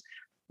on it is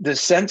the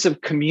sense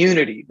of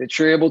community that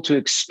you're able to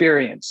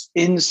experience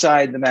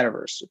inside the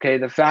metaverse. Okay.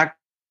 The fact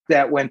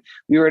that when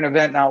we were at an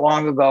event not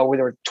long ago where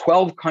there were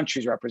 12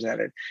 countries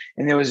represented,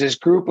 and there was this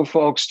group of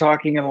folks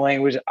talking in a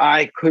language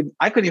I couldn't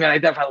even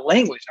identify the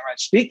language. I'm not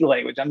speaking the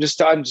language. I'm just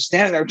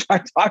standing there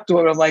trying to talk to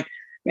them. I'm like,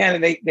 man,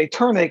 and they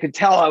turned. They could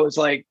tell I was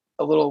like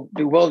a little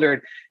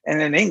bewildered.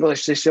 And in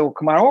English, they said, "Well,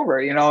 come on over."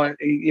 And,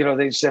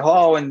 they said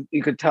hello, and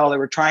you could tell they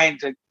were trying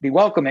to be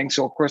welcoming.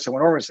 So of course I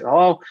went over and said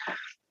hello,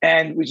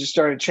 and we just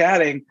started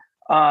chatting.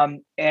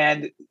 And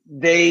none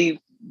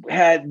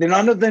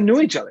of them knew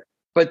each other.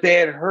 But they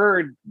had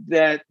heard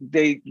that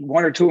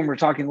one or two of them were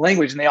talking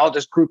language, and they all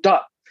just grouped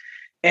up.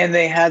 And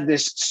they had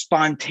this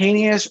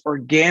spontaneous,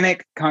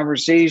 organic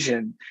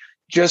conversation,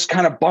 just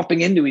kind of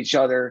bumping into each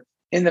other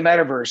in the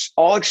metaverse,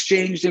 all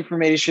exchanged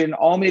information,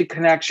 all made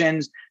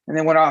connections, and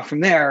then went off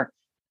from there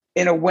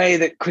in a way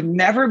that could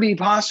never be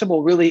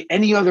possible really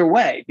any other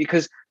way,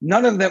 because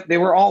none of them, they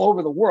were all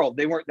over the world.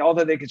 They weren't,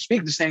 although they could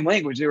speak the same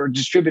language, they were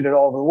distributed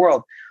all over the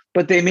world,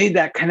 but they made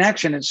that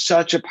connection in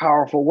such a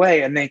powerful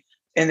way. And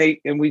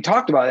we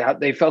talked about it, how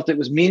they felt it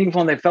was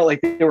meaningful, and they felt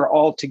like they were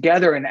all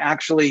together and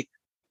actually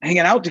hanging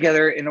out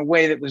together in a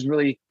way that was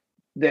really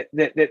that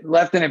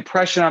left an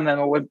impression on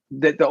them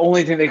that the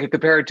only thing they could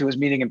compare it to was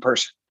meeting in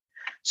person.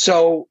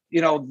 So,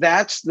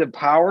 that's the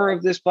power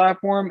of this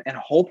platform, and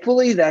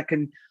hopefully that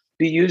can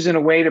be used in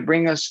a way to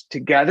bring us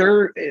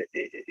together,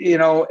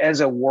 as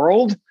a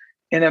world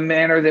in a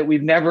manner that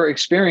we've never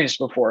experienced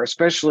before,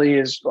 especially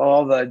as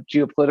all the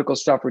geopolitical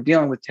stuff we're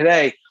dealing with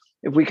today.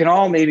 If we can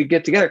all maybe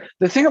get together.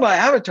 The thing about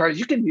avatars,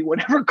 you can be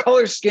whatever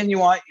color skin you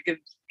want. You can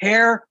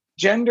hair,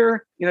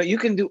 gender, you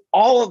can do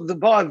all of the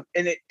above,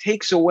 and it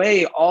takes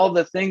away all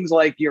the things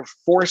like you're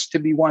forced to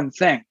be one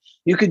thing.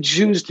 You could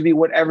choose to be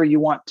whatever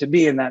you want to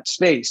be in that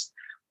space.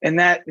 And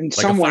that, in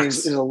some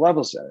ways, is a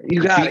level setter.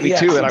 You got it. Me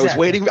too. And I was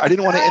waiting. I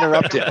didn't want to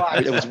interrupt him.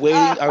 I was waiting.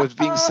 I was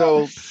being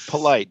so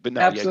polite, but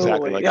no,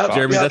 exactly. Like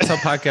Jeremy, that's how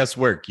podcasts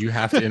work. You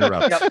have to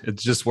interrupt. It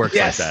just works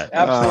like that.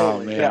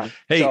 Absolutely.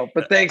 Hey,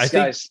 but thanks,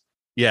 guys.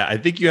 I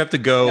think you have to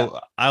go. Yeah.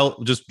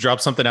 I'll just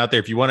drop something out there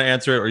if you want to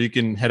answer it, or you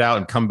can head out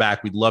and come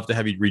back. We'd love to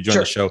have you rejoin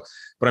the show.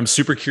 But I'm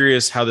super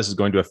curious how this is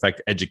going to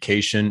affect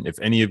education. If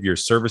any of your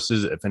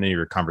services, if any of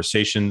your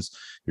conversations,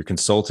 your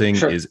consulting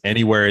is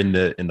anywhere in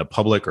the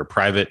public or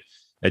private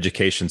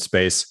education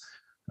space.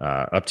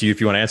 Up to you if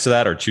you want to answer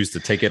that or choose to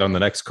take it on the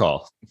next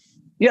call.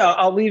 Yeah,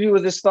 I'll leave you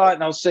with this thought,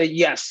 and I'll say,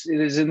 yes,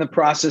 it is in the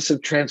process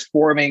of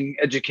transforming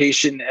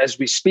education as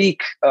we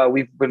speak.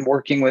 We've been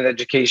working with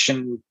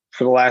education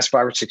for the last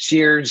 5 or 6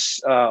 years,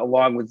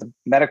 along with the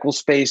medical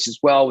space as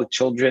well, with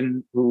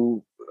children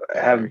who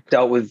have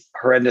dealt with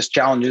horrendous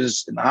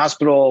challenges in the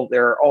hospital.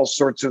 There are all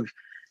sorts of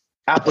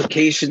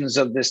applications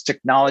of this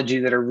technology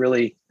that are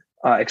really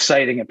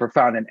exciting and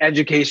profound. And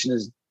education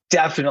is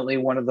definitely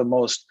one of the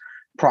most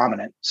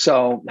prominent.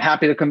 So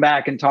happy to come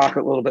back and talk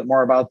a little bit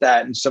more about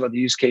that and some of the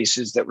use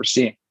cases that we're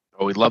seeing.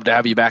 Oh, we'd love to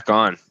have you back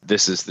on.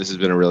 This has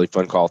been a really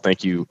fun call.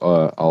 Thank you.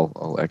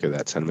 I'll echo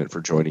that sentiment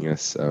for joining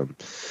us.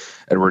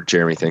 Edward,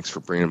 Jeremy, thanks for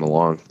bringing him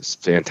along. It's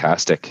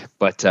fantastic.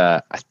 But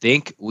I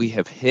think we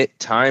have hit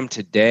time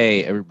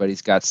today.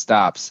 Everybody's got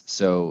stops.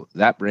 So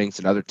that brings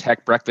another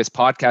Tech Breakfast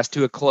podcast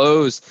to a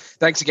close.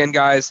 Thanks again,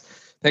 guys.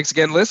 Thanks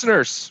again,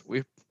 listeners.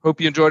 We hope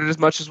you enjoyed it as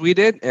much as we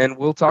did, and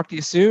we'll talk to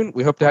you soon.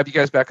 We hope to have you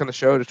guys back on the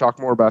show to talk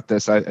more about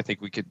this. I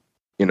think we could,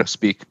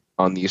 speak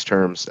on these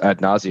terms ad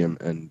nauseum,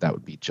 and that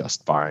would be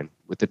just fine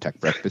with the Tech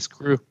Breakfast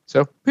crew.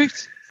 So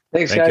peace.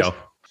 Thanks, guys. Y'all.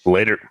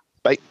 Later.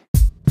 Bye.